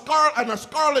a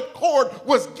scarlet cord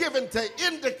was given to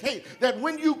indicate that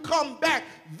when you come back,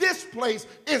 this place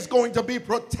is going to be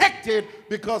protected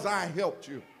because I helped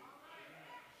you.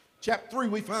 Chapter 3,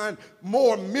 we find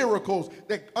more miracles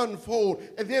that unfold.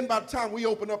 And then by the time we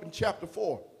open up in chapter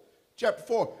 4,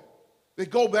 they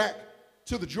go back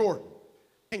to the Jordan.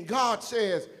 And God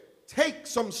says, take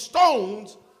some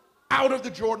stones out of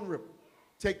the Jordan River.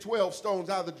 Take 12 stones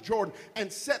out of the Jordan and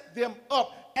set them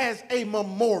up as a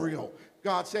memorial.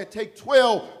 God said, take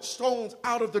 12 stones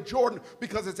out of the Jordan,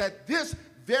 because it's at this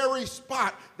very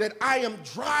spot that I am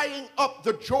drying up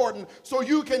the Jordan so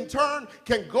you can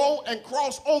go and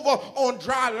cross over on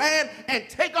dry land and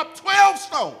take up 12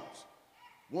 stones.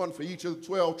 One for each of the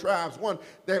 12 tribes, one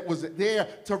that was there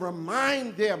to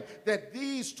remind them that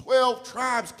these 12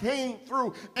 tribes came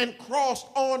through and crossed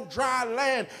on dry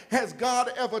land. Has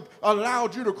God ever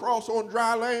allowed you to cross on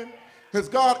dry land? Has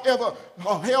God ever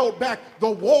held back the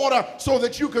water so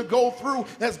that you could go through?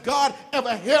 Has God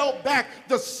ever held back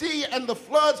the sea and the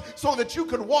floods so that you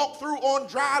could walk through on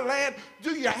dry land?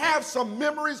 Do you have some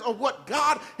memories of what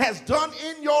God has done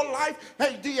in your life?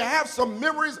 Hey, do you have some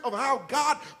memories of how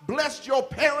God blessed your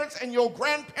parents and your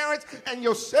grandparents and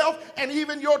yourself and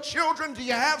even your children? Do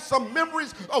you have some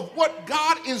memories of what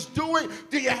God is doing?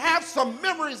 Do you have some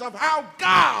memories of how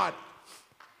God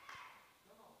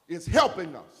is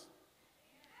helping us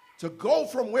to go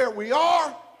from where we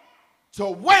are to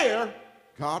where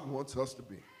God wants us to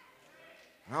be.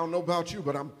 I don't know about you,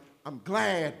 but I'm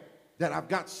glad that I've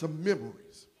got some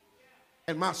memories.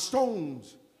 And my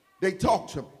stones, they talk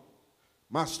to me.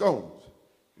 My stones,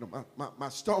 you know, my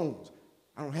stones.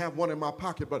 I don't have one in my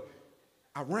pocket, but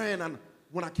I ran, and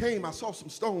when I came, I saw some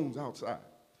stones outside.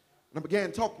 And I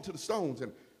began talking to the stones,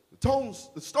 and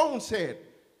the stones said,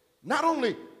 not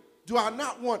only do I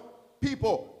not want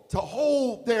people to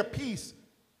hold their peace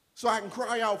so I can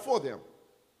cry out for them,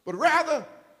 but rather,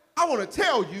 I want to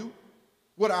tell you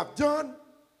what I've done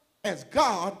as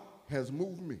God has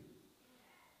moved me.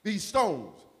 These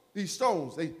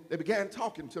stones, they began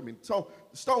talking to me. So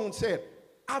the stone said,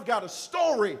 I've got a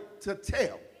story to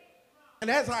tell. And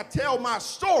as I tell my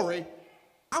story,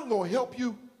 I'm going to help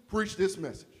you preach this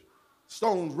message.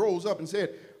 Stone rose up and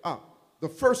said, the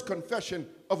first confession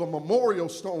of a memorial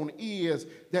stone is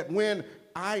that when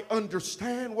I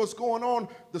understand what's going on,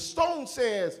 the stone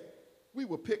says, we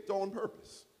were picked on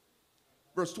purpose.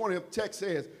 Verse 20 of the text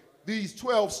says, these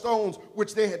 12 stones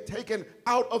which they had taken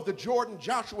out of the Jordan,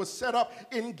 Joshua set up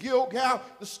in Gilgal.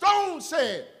 The stone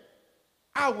said,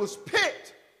 I was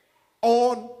picked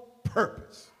on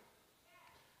purpose.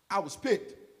 I was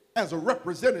picked as a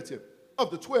representative of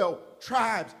the 12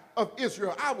 tribes of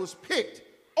Israel. I was picked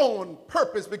on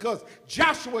purpose because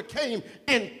Joshua came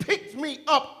and picked me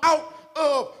up out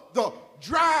of the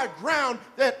dry ground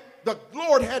that the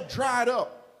Lord had dried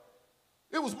up.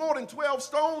 There was more than 12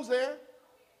 stones there.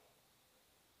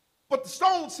 But the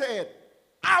stone said,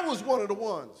 I was one of the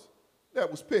ones that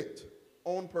was picked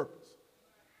on purpose.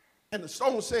 And the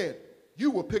stone said, you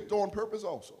were picked on purpose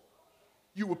also.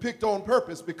 You were picked on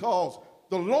purpose because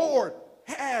the Lord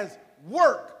has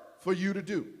work for you to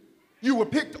do. You were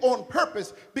picked on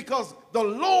purpose because the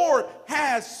Lord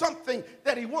has something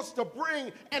that he wants to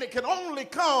bring, and it can only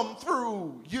come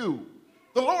through you.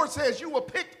 The Lord says you were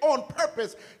picked on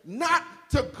purpose not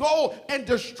to go and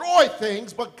destroy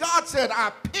things, but God said,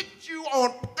 I picked you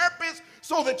on purpose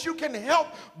so that you can help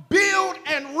build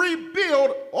and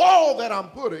rebuild all that I'm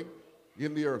putting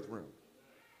in the earth realm.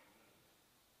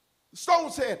 The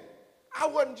stone said, I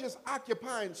wasn't just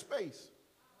occupying space,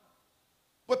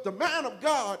 but the man of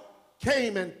God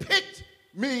came and picked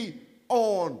me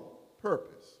on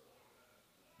purpose.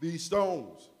 These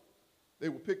stones, they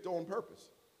were picked on purpose.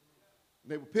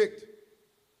 And they were picked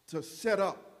to set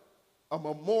up a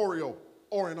memorial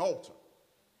or an altar.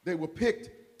 They were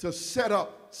picked to set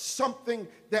up something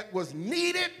that was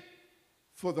needed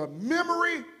for the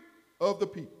memory of the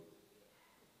people.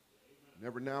 And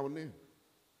every now and then,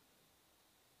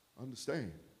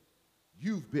 understand,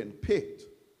 you've been picked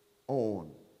on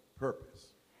purpose.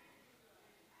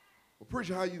 Well,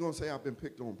 preacher, how are you going to say I've been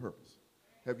picked on purpose?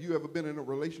 Have you ever been in a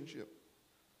relationship?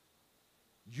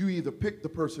 You either picked the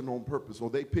person on purpose, or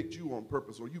they picked you on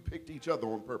purpose, or you picked each other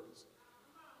on purpose.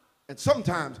 And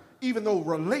sometimes, even though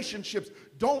relationships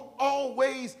don't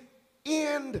always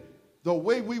end the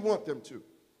way we want them to,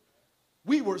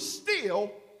 we were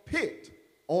still picked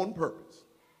on purpose.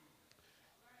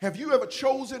 Have you ever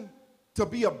chosen to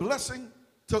be a blessing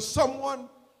to someone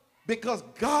because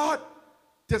God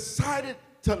decided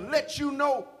to let you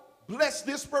know, bless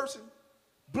this person,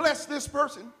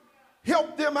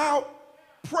 help them out,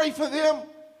 pray for them?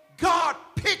 God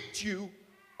picked you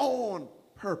on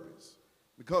purpose.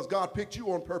 Because God picked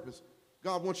you on purpose,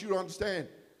 God wants you to understand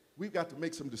we've got to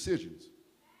make some decisions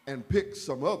and pick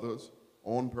some others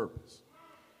on purpose.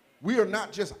 We are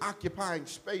not just occupying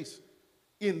space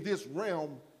in this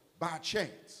realm by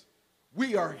chance.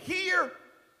 We are here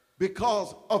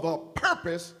because of a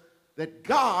purpose that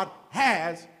God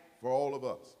has for all of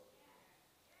us.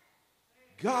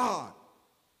 God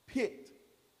picked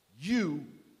you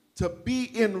to be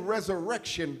in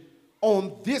resurrection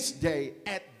on this day,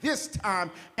 at this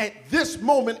time, at this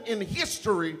moment in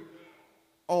history,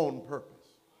 on purpose.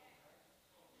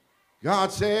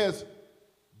 God says,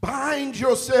 bind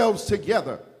yourselves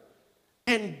together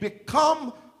and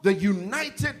become the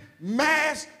united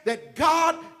mass that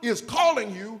God is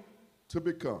calling you to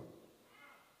become.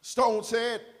 Stone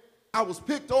said, I was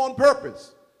picked on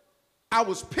purpose. I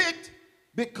was picked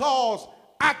because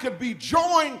I could be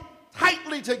joined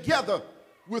tightly together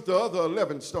with the other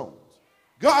 11 stones.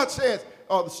 God says,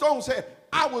 the stone said,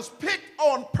 I was picked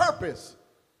on purpose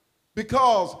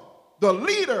because the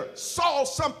leader saw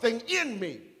something in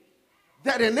me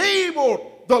that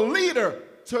enabled the leader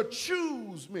to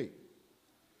choose me.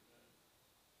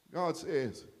 God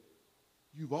says,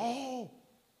 you've all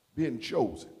been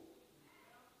chosen.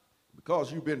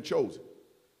 Because you've been chosen,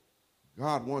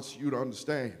 God wants you to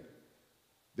understand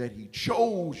that he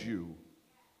chose you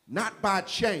not by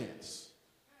chance,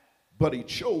 but he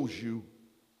chose you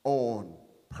on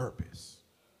purpose.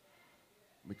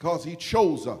 Because he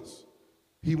chose us,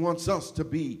 he wants us to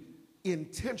be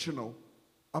intentional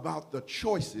about the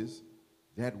choices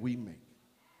that we make.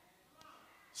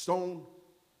 Stone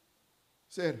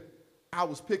said, I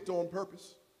was picked on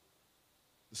purpose.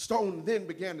 The stone then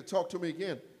began to talk to me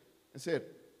again and said,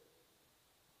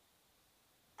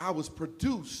 I was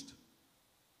produced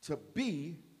to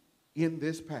be in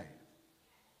this path.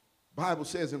 Bible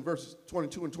says in verses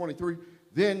 22 and 23,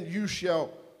 then you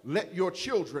shall let your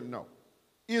children know.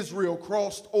 Israel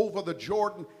crossed over the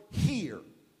Jordan here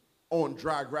on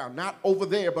dry ground. Not over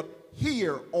there, but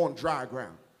here on dry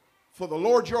ground. For the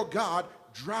Lord your God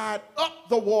dried up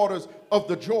the waters of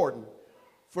the Jordan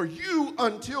for you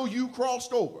until you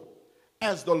crossed over,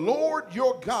 as the Lord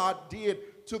your God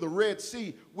did to the Red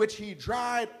Sea, which he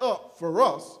dried up for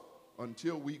us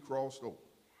until we crossed over.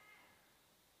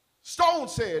 Stone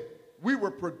said we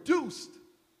were produced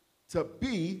to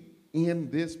be in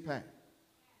this path.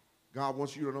 God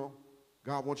wants you to know,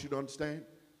 God wants you to understand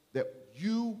that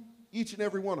you, each and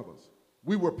every one of us,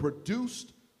 we were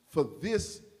produced for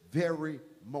this very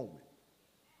moment.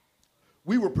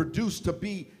 We were produced to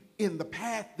be in the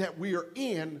path that we are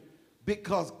in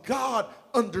because God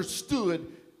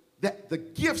understood that the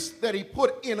gifts that he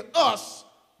put in us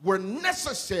were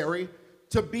necessary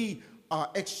to be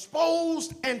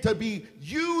exposed and to be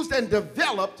used and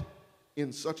developed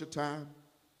in such a time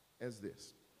as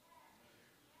this.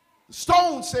 The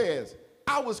stone says,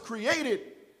 I was created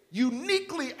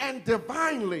uniquely and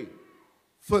divinely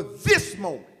for this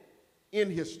moment in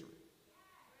history.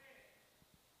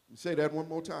 Let me say that one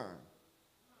more time.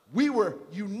 We were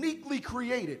uniquely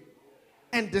created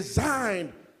and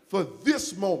designed for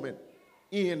this moment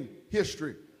in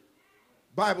history.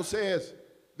 Bible says,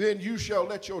 then you shall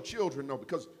let your children know,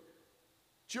 because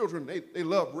children, they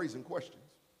love raising questions.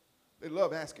 They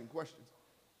love asking questions.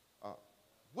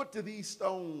 What do these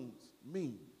stones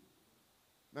mean?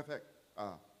 Matter of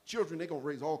fact, children, they're going to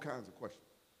raise all kinds of questions.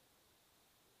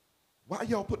 Why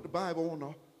y'all put the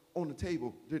Bible on the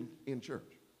table in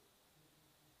church?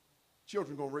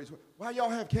 Children going to raise, why y'all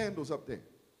have candles up there?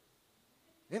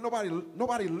 Ain't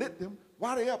nobody lit them.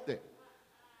 Why are they up there?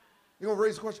 They're going to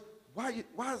raise the question,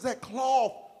 why is that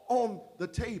cloth on the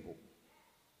table?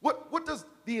 What does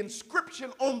the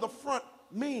inscription on the front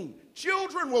mean?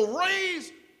 Children will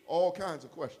raise all kinds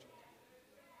of questions.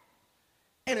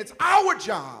 And it's our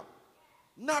job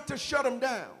not to shut them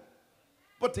down,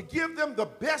 but to give them the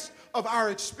best of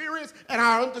our experience and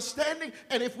our understanding.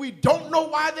 And if we don't know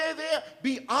why they're there,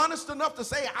 be honest enough to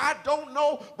say, I don't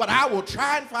know, but I will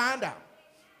try and find out.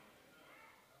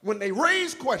 When they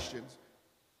raise questions,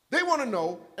 they want to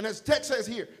know, and as the text says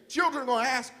here, children are going to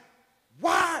ask,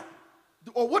 why,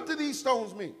 or what do these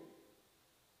stones mean?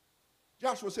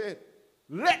 Joshua said,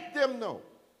 let them know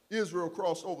Israel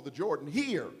crossed over the Jordan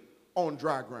here on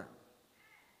dry ground.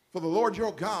 For the Lord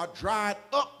your God dried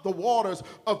up the waters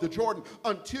of the Jordan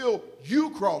until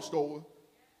you crossed over,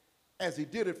 as he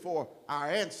did it for our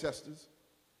ancestors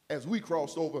as we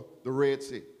crossed over the Red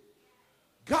Sea.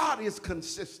 God is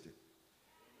consistent.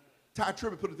 Ty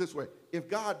Tribbett put it this way: if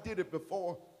God did it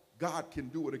before, God can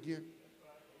do it again.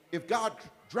 If God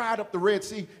dried up the Red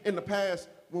Sea in the past,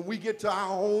 when we get to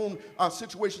our own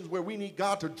situations where we need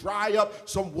God to dry up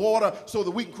some water so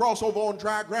that we can cross over on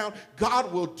dry ground,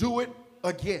 God will do it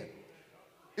again.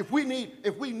 If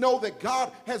we know that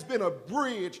God has been a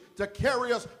bridge to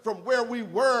carry us from where we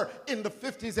were in the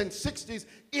 50s and 60s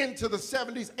into the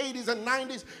 70s, 80s, and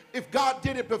 90s, if God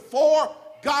did it before,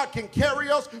 God can carry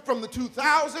us from the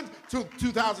 2000s to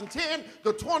 2010,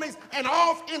 the 20s, and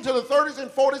off into the 30s and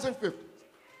 40s and 50s.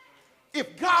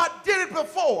 If God did it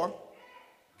before,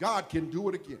 God can do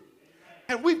it again.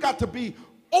 And we've got to be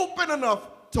open enough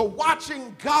to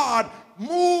watching God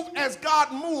move as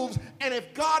God moves. And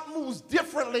if God moves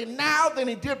differently now than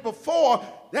he did before,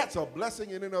 that's a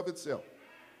blessing in and of itself.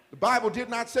 The Bible did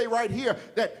not say right here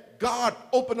that God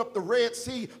opened up the Red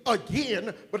Sea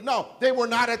again, but no, they were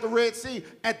not at the Red Sea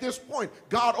at this point.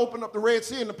 God opened up the Red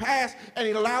Sea in the past, and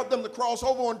he allowed them to cross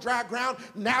over on dry ground.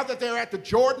 Now that they're at the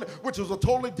Jordan, which was a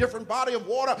totally different body of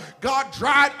water, God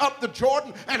dried up the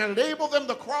Jordan and enabled them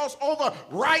to cross over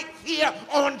right here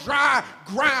on dry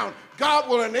ground. God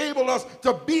will enable us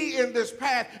to be in this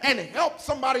path and help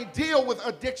somebody deal with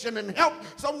addiction, and help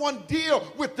someone deal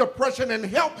with depression, and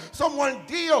help someone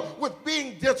deal with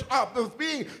being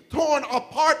torn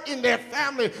apart in their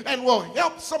family, and will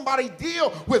help somebody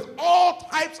deal with all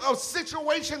types of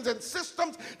situations and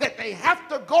systems that they have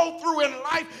to go through in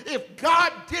life. If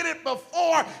God did it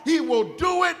before, he will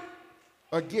do it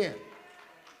again.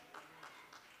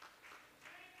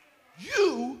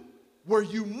 You were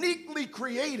uniquely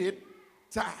created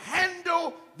to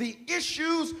handle the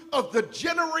issues of the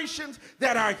generations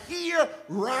that are here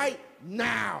right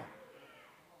now.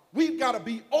 We've got to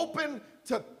be open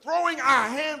to throwing our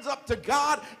hands up to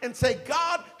God and say,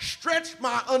 God, stretch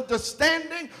my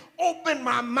understanding, open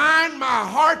my mind, my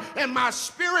heart, and my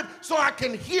spirit so I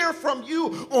can hear from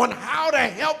you on how to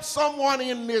help someone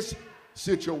in this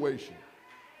situation.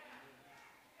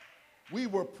 We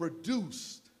were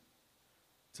produced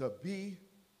to be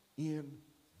in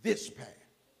this path.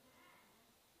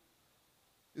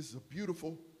 This is a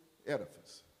beautiful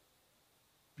edifice,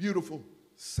 beautiful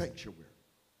sanctuary,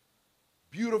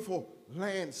 beautiful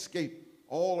landscape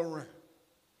all around.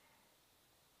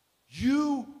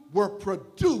 You were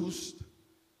produced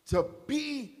to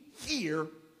be here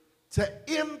to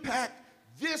impact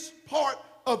this part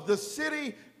of the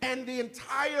city and the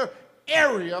entire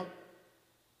area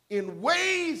in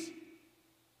ways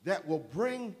that will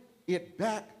bring it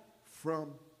back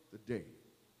from the dead.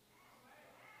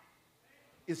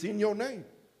 It's in your name.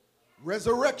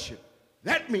 Resurrection.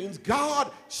 That means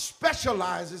God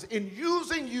specializes in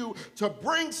using you to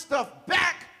bring stuff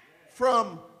back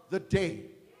from the dead.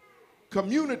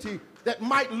 Community that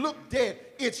might look dead,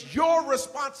 it's your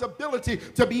responsibility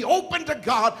to be open to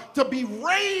God, to be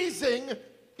raising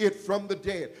it from the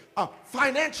dead.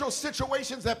 Financial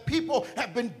situations that people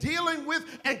have been dealing with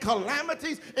and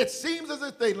calamities, it seems as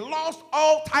if they lost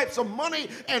all types of money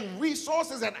and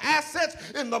resources and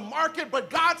assets in the market, but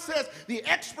God says the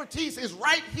expertise is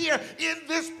right here in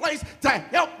this place to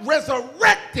help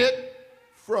resurrect it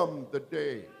from the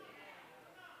dead.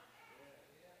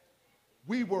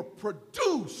 We were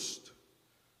produced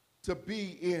to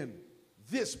be in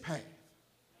this path.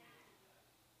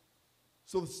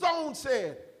 So the stone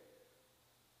said,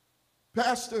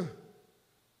 Pastor,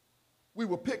 we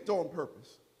were picked on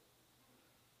purpose.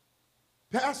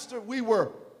 Pastor, we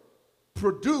were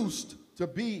produced to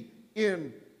be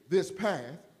in this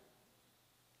path.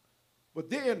 But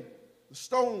then the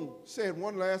stone said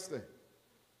one last thing.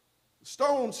 The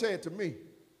stone said to me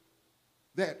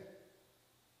that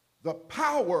the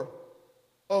power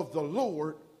of the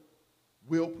Lord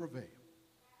will prevail.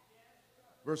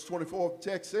 Verse 24 of the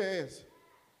text says,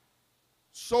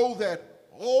 so that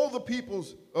all the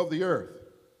peoples of the earth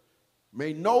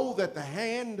may know that the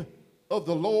hand of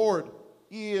the Lord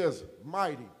is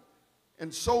mighty,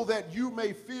 and so that you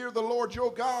may fear the Lord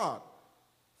your God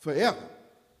forever.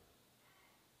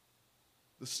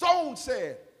 The stone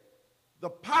said, the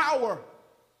power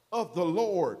of the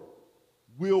Lord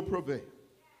will prevail.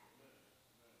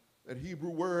 That Hebrew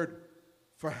word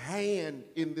for hand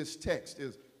in this text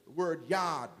is the word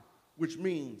yad, which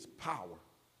means power.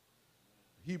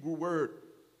 Hebrew word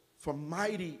for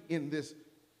mighty in this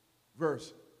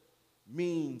verse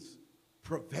means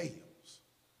prevails.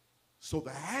 So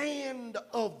the hand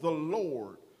of the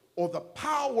Lord, or the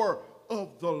power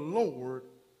of the Lord,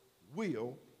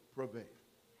 will prevail.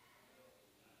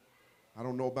 I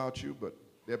don't know about you, but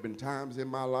there have been times in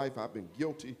my life I've been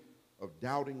guilty of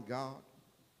doubting God,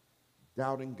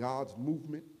 doubting God's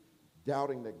movement,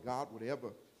 doubting that God would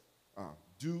ever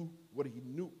do what he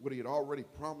knew, what he had already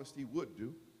promised he would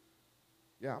do.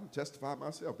 Yeah, I'm testifying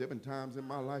myself. There have been times in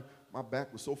my life my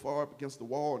back was so far up against the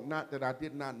wall, not that I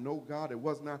did not know God. It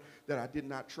was not that I did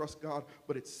not trust God,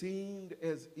 but it seemed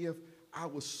as if I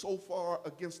was so far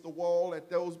against the wall at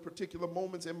those particular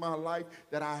moments in my life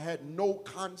that I had no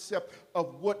concept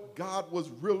of what God was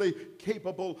really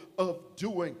capable of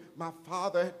doing. My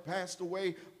father had passed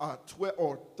away 12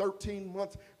 or 13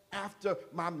 months after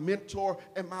my mentor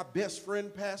and my best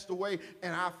friend passed away,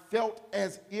 and I felt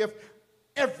as if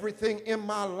everything in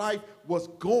my life was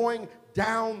going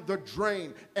down the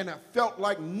drain, and I felt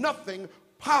like nothing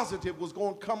positive was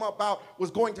going to come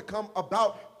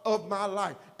about of my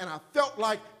life. And I felt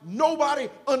like nobody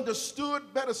understood,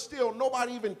 better still,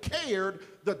 nobody even cared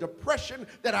the depression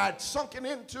that I had sunken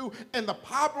into and the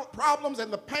problems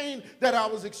and the pain that I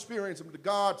was experiencing. But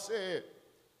God said,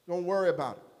 don't worry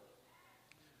about it.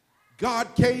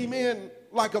 God came in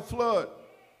like a flood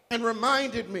and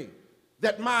reminded me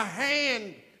that my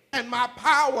hand and my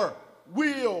power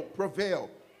will prevail.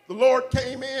 The Lord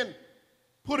came in,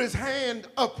 put his hand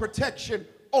of protection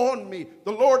on me.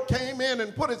 The Lord came in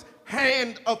and put his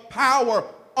hand of power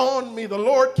on me. The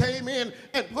Lord came in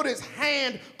and put his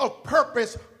hand of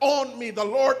purpose on me. The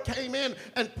Lord came in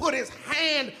and put his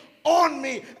hand on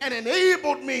me and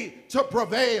enabled me to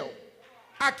prevail.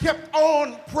 I kept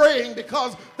on praying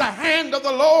because the hand of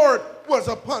the Lord was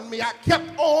upon me. I kept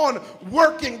on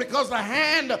working because the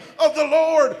hand of the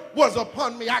Lord was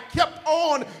upon me. I kept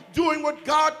on doing what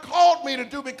God called me to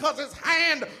do because his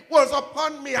hand was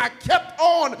upon me. I kept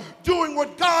on doing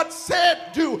what God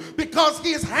said do because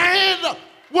his hand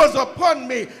was upon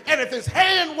me. And if his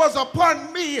hand was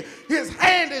upon me, his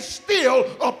hand is still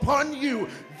upon you.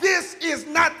 This is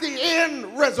not the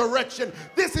end resurrection.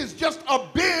 This is just a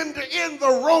bend in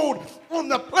the road from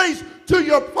the place to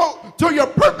your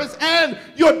purpose and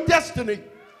your destiny.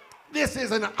 This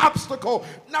is an obstacle,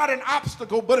 not an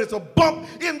obstacle, but it's a bump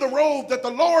in the road that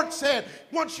the Lord said,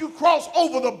 once you cross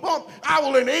over the bump, I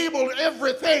will enable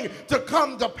everything to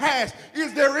come to pass.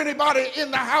 Is there anybody in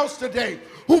the house today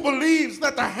who believes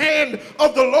that the hand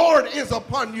of the Lord is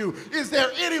upon you? Is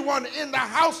there anyone in the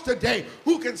house today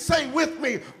who can say with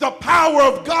me, the power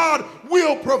of God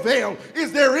will prevail?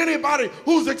 Is there anybody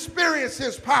who's experienced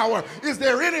his power? Is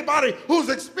there anybody who's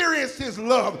experienced his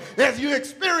love? Have you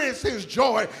experienced his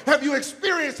joy? Have you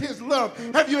experienced his love?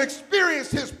 Have you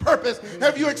experienced his purpose?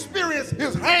 Have you experienced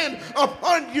his hand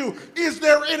upon you? Is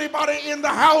there anybody in the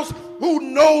house who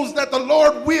knows that the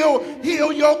Lord will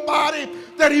heal your body,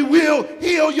 that he will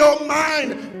heal your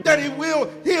mind, that he will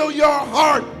heal your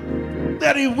heart,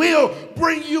 that he will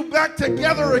bring you back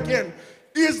together again?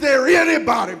 Is there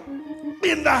anybody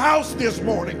in the house this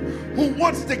morning who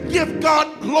wants to give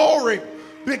God glory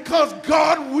because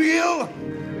God will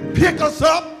pick us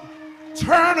up,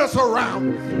 turn us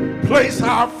around, place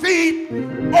our feet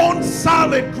on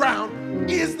solid ground?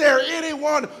 Is there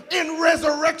anyone in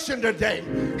resurrection today?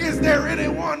 Is there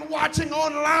anyone watching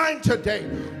online today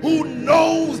who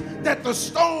knows that the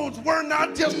stones were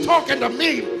not just talking to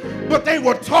me, but they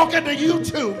were talking to you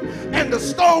too? And the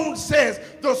stone says,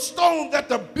 the stone that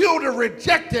the builder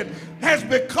rejected has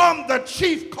become the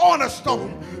chief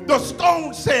cornerstone. The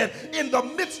stone said, in the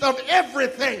midst of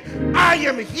everything, I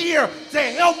am here to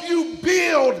help you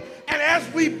build. And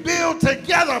as we build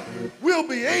together, we'll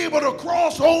be able to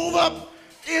cross over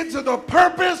into the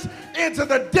purpose, into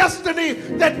the destiny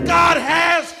that God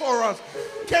has for us.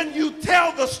 Can you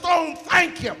tell the stone,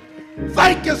 thank you?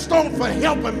 Thank you, stone, for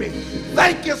helping me.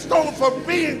 Thank you, stone, for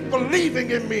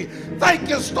believing in me. Thank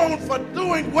you, stone, for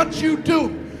doing what you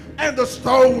do. And the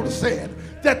stone said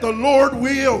that the Lord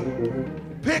will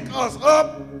pick us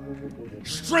up,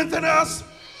 strengthen us,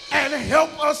 and help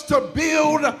us to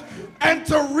build and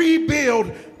to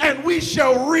rebuild. And we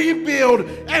shall rebuild,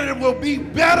 and it will be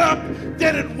better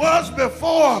than it was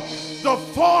before. The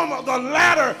former, the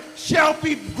latter shall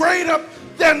be greater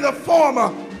than the former.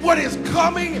 What is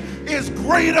coming is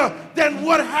greater than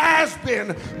what has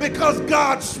been, because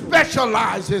God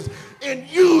specializes in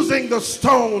using the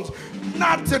stones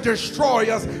not to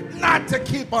destroy us, not to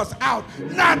keep us out,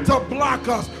 not to block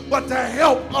us, but to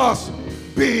help us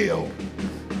build.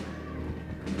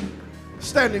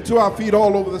 Standing to our feet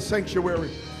all over the sanctuary.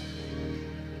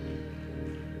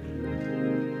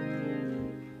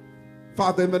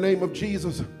 Father, in the name of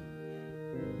Jesus,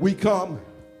 we come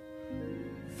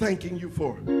thanking you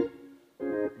for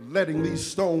letting these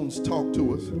stones talk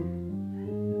to us.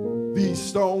 These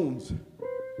stones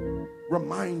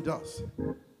remind us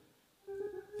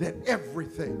that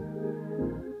everything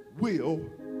will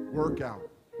work out.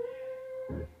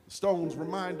 Stones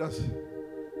remind us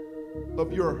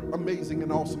of your amazing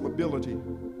and awesome ability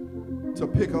to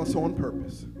pick us on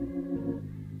purpose.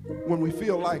 When we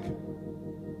feel like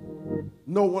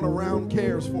no one around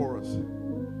cares for us,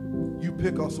 you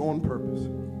pick us on purpose.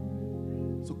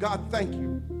 So God, thank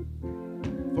you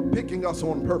for picking us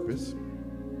on purpose.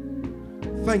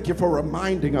 Thank you for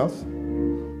reminding us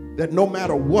that no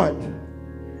matter what,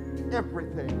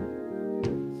 everything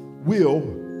will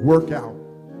work out.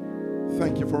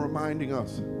 Thank you for reminding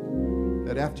us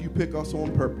that after you pick us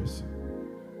on purpose,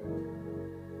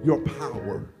 your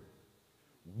power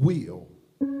will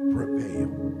prevail.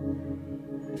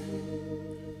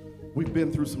 We've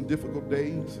been through some difficult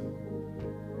days.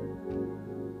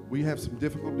 We have some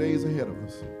difficult days ahead of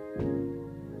us.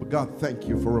 But God, thank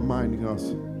you for reminding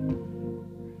us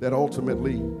that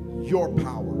ultimately your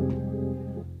power,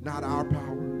 not our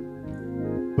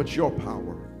power, but your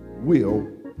power will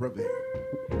prevail.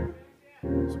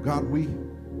 So God, we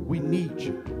need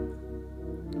you.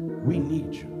 We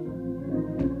need you.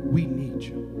 We need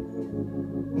you.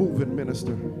 Move and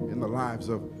minister in the lives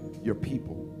of your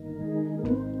people.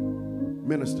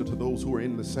 Minister to those who are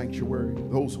in the sanctuary,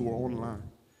 those who are online.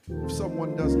 If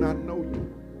someone does not know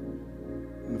you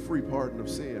in the free pardon of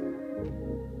sin,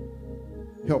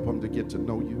 help them to get to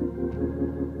know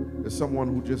you. There's someone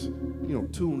who just,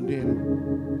 tuned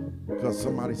in because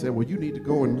somebody said, well, you need to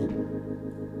go and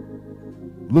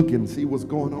look and see what's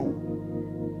going on.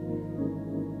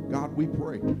 God, we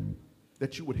pray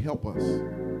that you would help us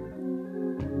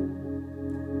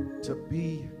to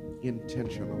be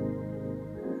intentional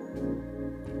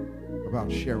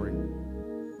about sharing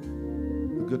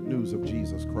the good news of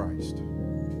Jesus Christ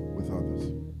with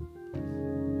others.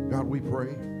 God, we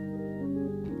pray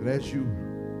that as you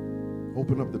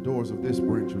open up the doors of this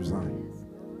branch of Zion,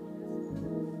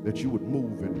 that you would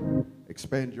move and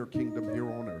expand your kingdom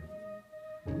here on earth.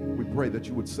 We pray that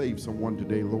you would save someone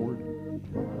today, Lord,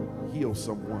 heal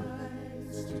someone,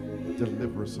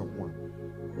 deliver someone,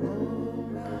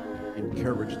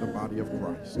 encourage the body of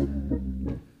Christ.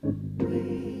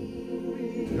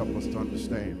 Help us to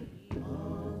understand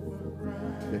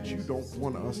that you don't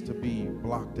want us to be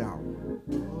blocked out,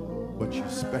 but you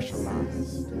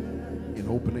specialize in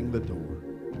opening the door.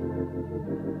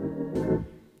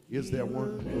 Is there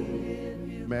one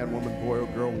man, woman, boy, or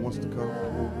girl who wants to come?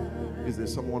 Is there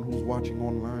someone who's watching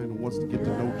online who wants to get to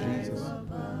know Jesus?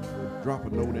 Drop a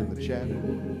note in the chat.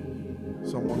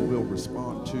 Someone will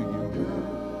respond to you.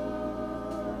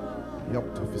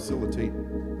 Help to facilitate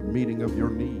the meeting of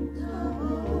your needs.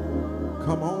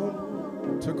 Come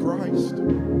on to Christ.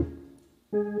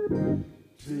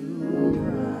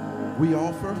 We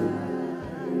offer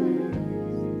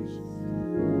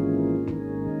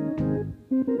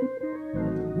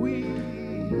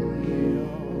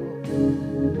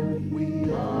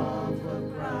we offer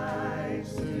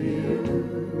Christ to you,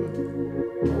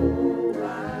 oh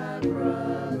my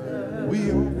brother. We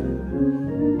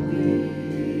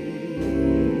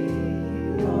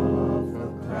offer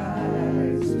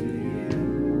Christ to you,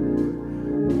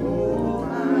 oh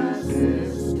my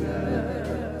sister.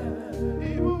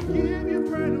 He will give you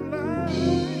bread of life.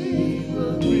 He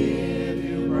will give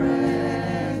you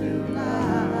bread of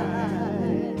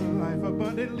life. Life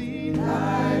abundantly.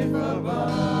 Life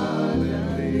abundantly.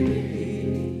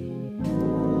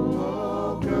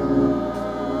 Oh God.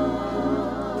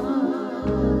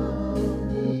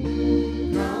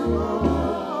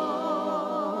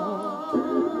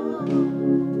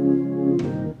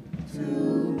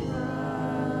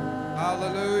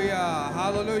 Hallelujah.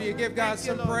 Hallelujah. Give God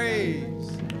some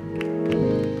praise.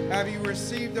 Have you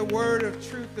received the word of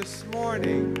truth this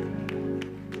morning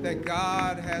that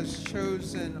God has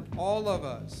chosen all of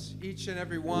us, each and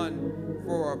every one,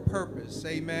 for a purpose?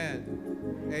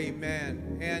 Amen.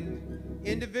 Amen. And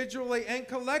individually and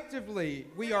collectively,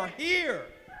 we are here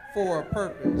for a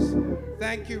purpose.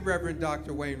 Thank you, Reverend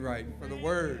Dr. Wainwright, for the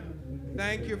word.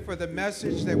 Thank you for the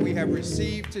message that we have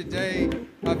received today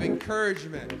of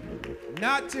encouragement.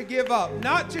 Not to give up,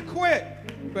 not to quit,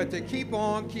 but to keep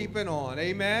on keeping on.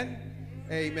 Amen.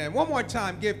 Amen. One more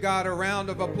time, give God a round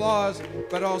of applause,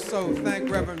 but also thank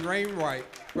Reverend Wainwright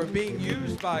for being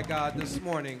used by God this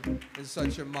morning in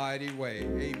such a mighty way.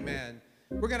 Amen.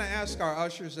 We're going to ask our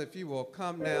ushers if you will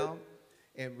come now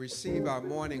and receive our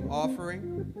morning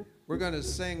offering. We're going to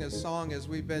sing a song as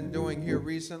we've been doing here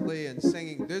recently and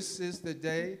singing, "This is the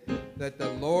day that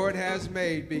the Lord has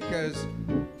made," because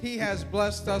he has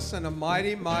blessed us in a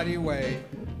mighty, mighty way.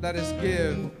 Let us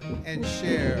give and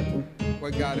share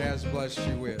what God has blessed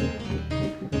you with.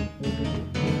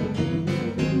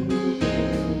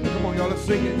 Come on, y'all, let's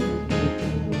sing it.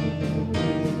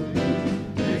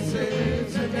 This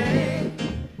is the day,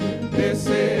 this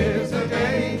is the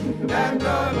day that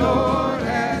the Lord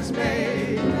has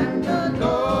made, that the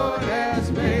Lord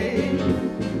has made.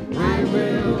 We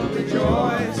will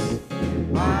rejoice,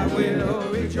 I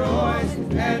will rejoice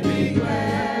and be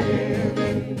glad in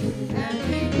it, and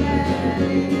be glad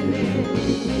in it.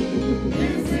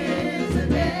 This is the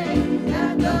day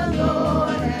that the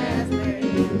Lord has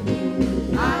made.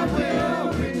 I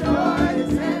will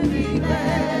rejoice and be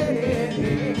glad in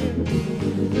it.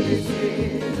 This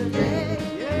is the day,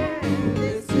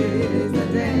 this is the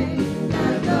day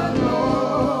that the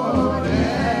Lord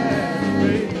has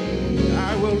made. I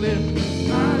will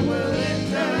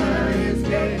enter his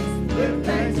gates with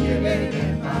thanksgiving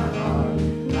in my heart.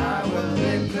 I will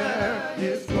enter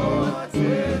his courts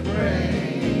with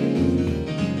praise.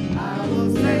 I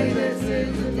will say this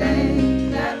is the day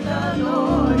that the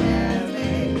Lord has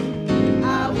made.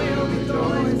 I will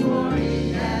rejoice, for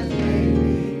he has made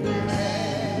me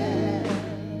glad.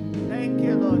 Thank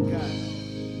you, Lord God.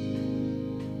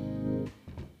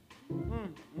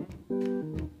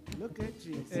 Look at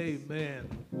Jesus. Amen.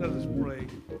 Let us pray.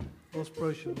 Most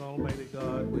precious and almighty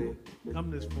God, we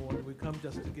come this morning. We come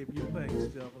just to give you thanks,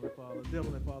 dear Heavenly Father. Dear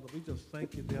Heavenly Father, we just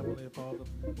thank you, dear Heavenly Father,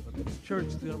 for this church,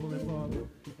 dear Heavenly Father.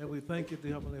 And we thank you,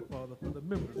 dear Heavenly Father, for the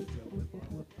members, dear Heavenly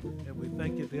Father. And we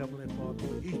thank you, dear Heavenly Father,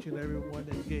 for each and every one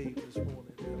that gave this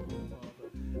morning, dear Heavenly Father.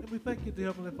 And we thank you, dear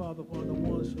Heavenly Father, for the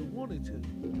ones who wanted to,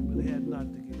 but they had not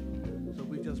to give. So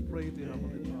we just pray, dear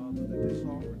Heavenly Father, that this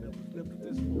offering that was lifted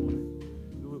this morning,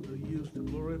 it will be used to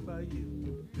glorify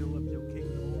you, build up your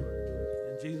kingdom on earth.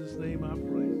 In Jesus' name I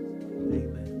pray.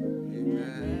 Amen.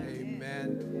 Amen.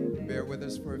 Amen. Bear with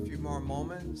us for a few more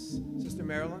moments. Sister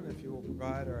Marilyn, if you will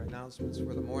provide our announcements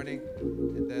for the morning,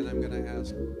 and then I'm going to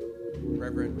ask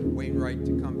Reverend Wainwright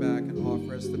to come back and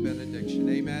offer us the benediction.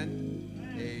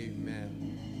 Amen. Amen.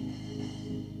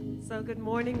 So good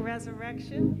morning,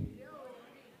 Resurrection.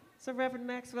 So Reverend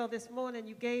Maxwell, this morning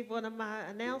you gave one of my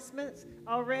announcements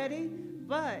already,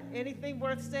 but anything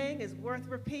worth saying is worth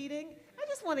repeating. I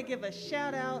just want to give a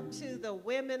shout out to the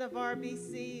women of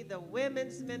RBC, the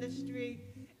women's ministry,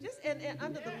 just and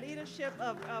under the leadership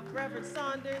of Reverend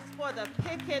Saunders for the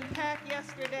pick and pack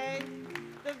yesterday.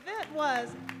 The event was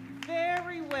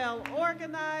very well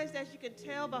organized. As you can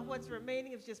tell by what's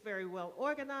remaining, it was just very well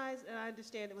organized, and I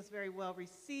understand it was very well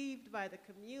received by the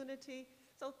community.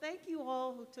 So thank you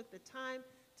all who took the time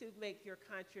to make your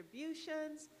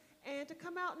contributions and to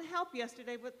come out and help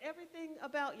yesterday with everything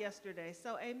about yesterday.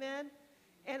 So amen.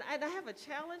 And I have a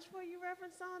challenge for you,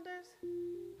 Reverend Saunders.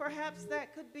 Perhaps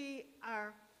that could be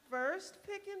our first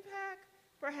pick and pack.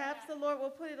 Perhaps the Lord will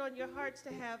put it on your hearts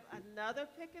to have another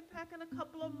pick and pack in a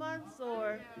couple of months,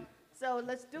 or so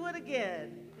let's do it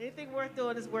again. Anything worth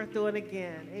doing is worth doing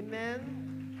again. Amen.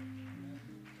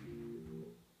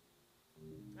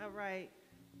 All right.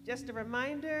 Just a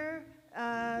reminder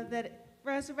that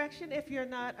Resurrection, if you're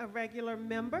not a regular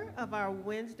member of our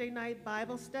Wednesday night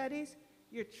Bible studies,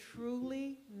 you're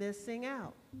truly missing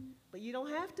out. But you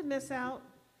don't have to miss out.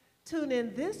 Tune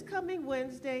in this coming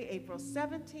Wednesday, April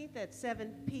 17th at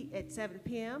 7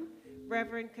 p.m.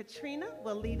 Reverend Katrina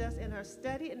will lead us in her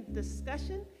study and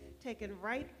discussion taken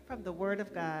right from the Word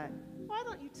of God. Why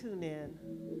don't you tune in?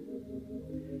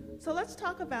 So let's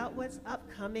talk about what's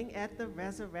upcoming at the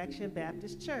Resurrection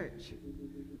Baptist Church.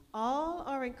 All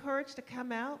are encouraged to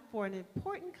come out for an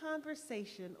important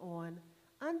conversation on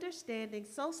understanding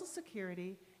Social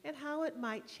Security and how it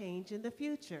might change in the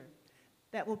future.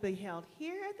 That will be held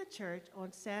here at the church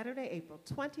on Saturday, April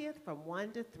 20th from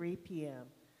 1 to 3 p.m.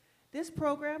 This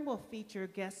program will feature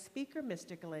guest speaker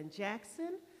Mr. Glenn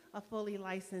Jackson, a fully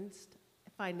licensed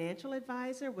financial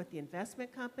advisor with the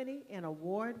investment company and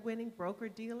award-winning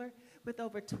broker-dealer with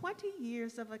over 20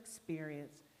 years of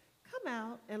experience. Come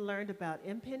out and learn about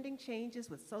impending changes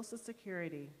with Social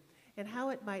Security and how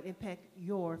it might impact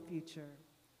your future.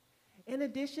 In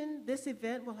addition, this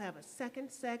event will have a second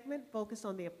segment focused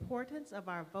on the importance of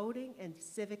our voting and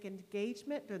civic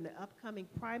engagement during the upcoming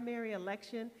primary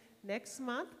election next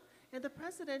month and the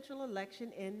presidential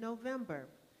election in November.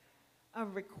 A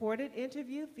recorded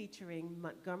interview featuring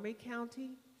Montgomery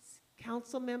County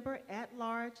Council Member at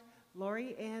Large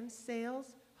Lori Ann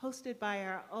Sales, hosted by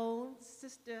our own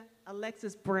Sister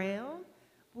Alexis Brown,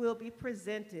 will be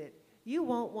presented. You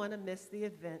won't want to miss the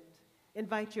event.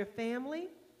 Invite your family,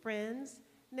 friends,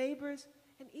 neighbors,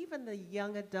 and even the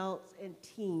young adults and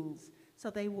teens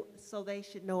so they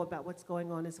should know about what's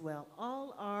going on as well.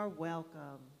 All are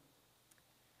welcome.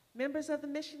 Members of the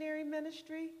missionary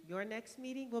ministry, your next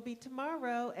meeting will be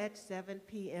tomorrow at 7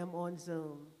 p.m. on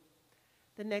Zoom.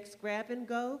 The next Grab and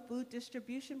Go food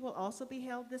distribution will also be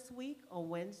held this week on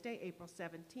Wednesday, April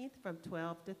 17th from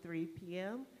 12 to 3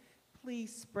 p.m.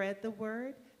 Please spread the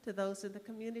word to those in the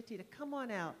community to come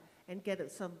on out and get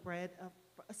some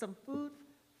food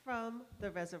from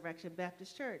the Resurrection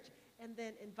Baptist Church, and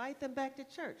then invite them back to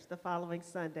church the following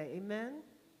Sunday. Amen?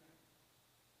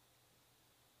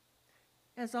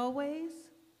 As always,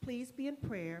 please be in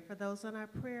prayer for those on our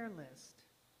prayer list.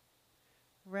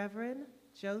 Reverend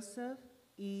Joseph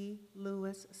E.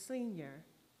 Lewis Sr.,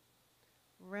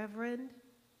 Reverend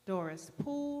Doris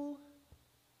Poole,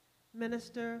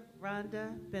 Minister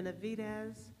Rhonda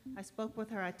Benavidez. I spoke with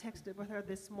her, I texted with her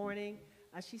this morning.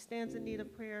 She stands in need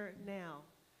of prayer now.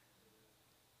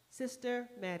 Sister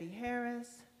Maddie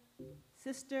Harris,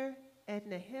 Sister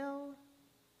Edna Hill,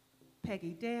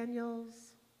 Peggy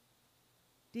Daniels,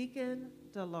 Deacon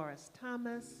Dolores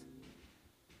Thomas,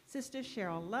 Sister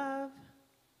Cheryl Love,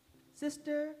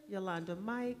 Sister Yolanda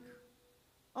Mike,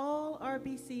 all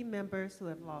RBC members who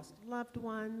have lost loved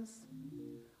ones,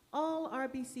 all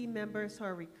RBC members who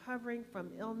are recovering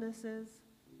from illnesses,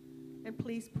 and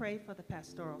please pray for the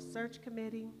Pastoral Search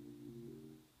Committee.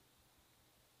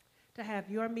 To have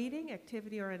your meeting,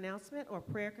 activity, or announcement or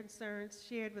prayer concerns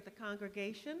shared with the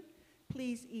congregation,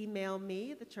 please email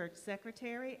me, the church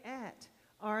secretary, at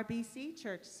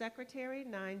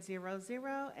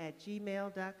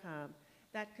rbcchurchsecretary900@gmail.com.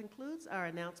 That concludes our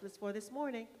announcements for this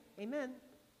morning. Amen.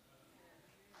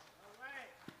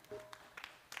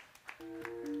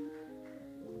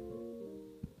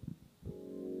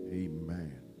 Amen.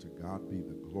 God be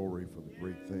the glory for the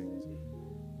great things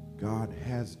God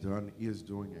has done, is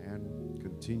doing, and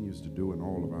continues to do in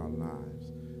all of our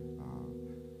lives.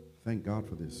 Thank God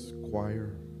for this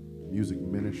choir, music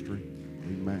ministry.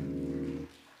 Amen.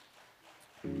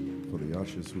 For the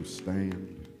ushers who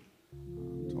stand,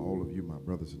 to all of you, my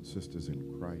brothers and sisters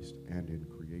in Christ and in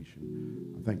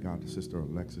creation. I thank God to Sister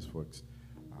Alexis for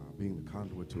being the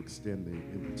conduit to extend the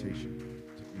invitation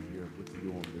to be here with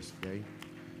you on this day.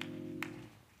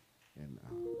 And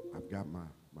I've got my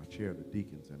chair, the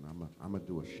deacons, and I'm going to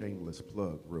do a shameless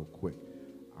plug real quick.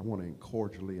 I want to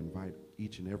cordially invite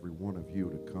each and every one of you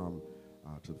to come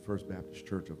to the First Baptist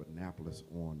Church of Annapolis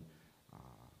on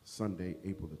Sunday,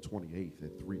 April the 28th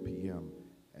at 3 p.m.,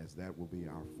 as that will be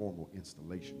our formal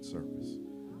installation service.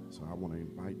 So I want to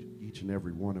invite each and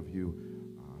every one of you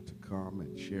to come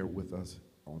and share with us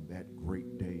on that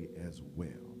great day as well.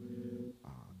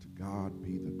 To God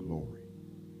be the glory.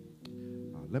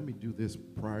 Let me do this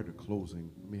prior to closing.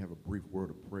 Let me have a brief word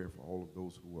of prayer for all of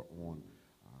those who are on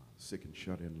sick and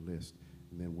shut-in list,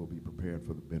 and then we'll be prepared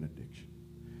for the benediction.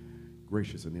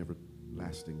 Gracious and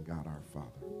everlasting God, our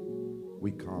Father,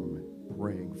 we come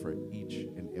praying for each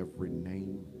and every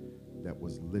name that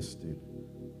was listed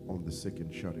on the sick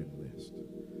and shut-in list.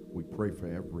 We pray for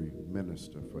every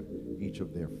minister, for each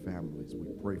of their families. We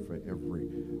pray for every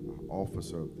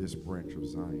officer of this branch of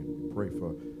Zion. We pray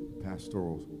for the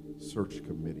pastoral search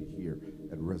committee here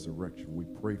at Resurrection. We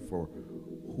pray for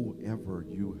whoever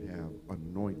you have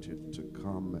anointed to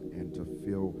come and to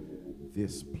fill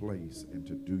this place and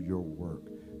to do your work.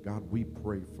 God, we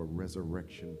pray for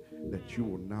Resurrection, that you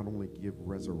will not only give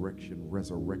resurrection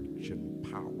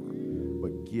power,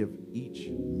 but give each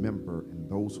member and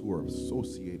those who are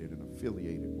associated and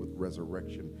affiliated with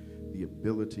Resurrection the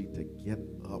ability to get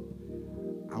up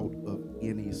out of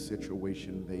any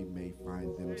situation they may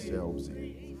find themselves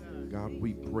in. God,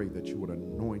 we pray that you would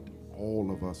anoint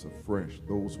all of us afresh,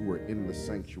 those who are in the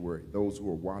sanctuary, those who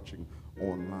are watching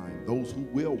online, those who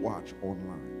will watch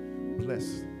online.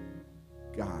 Bless,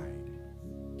 guide,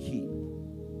 keep,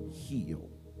 heal,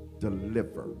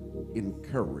 deliver,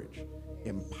 encourage,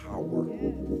 empower,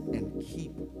 and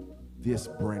keep this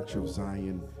branch of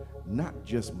Zion not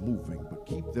just moving, but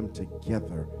keep them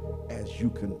together as you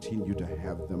continue to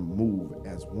have them move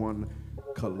as one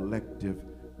collective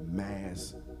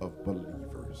mass of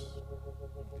believers.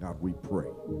 God, we pray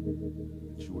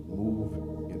that you would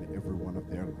move in every one of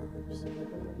their lives.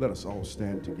 Let us all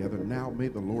stand together. Now, may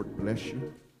the Lord bless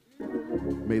you.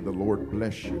 May the Lord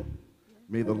bless you.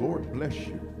 May the Lord bless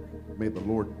you. May the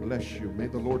Lord bless you. May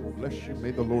the Lord bless you.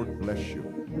 May the Lord bless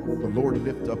you. The Lord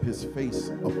lift up his face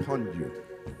upon you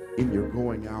in your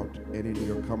going out and in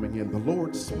your coming in. The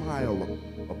Lord smile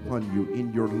upon you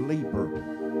in your labor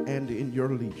and in your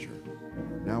leisure.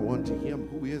 Now unto him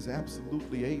who is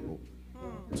absolutely able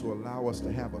to allow us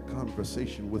to have a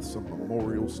conversation with some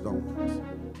memorial stones,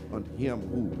 unto him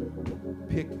who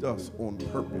picked us on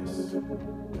purpose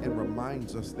and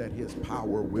reminds us that his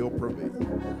power will prevail,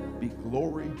 be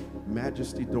glory,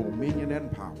 majesty, dominion, and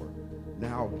power,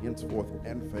 now, henceforth,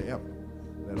 and forever.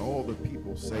 Let all the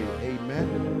people say amen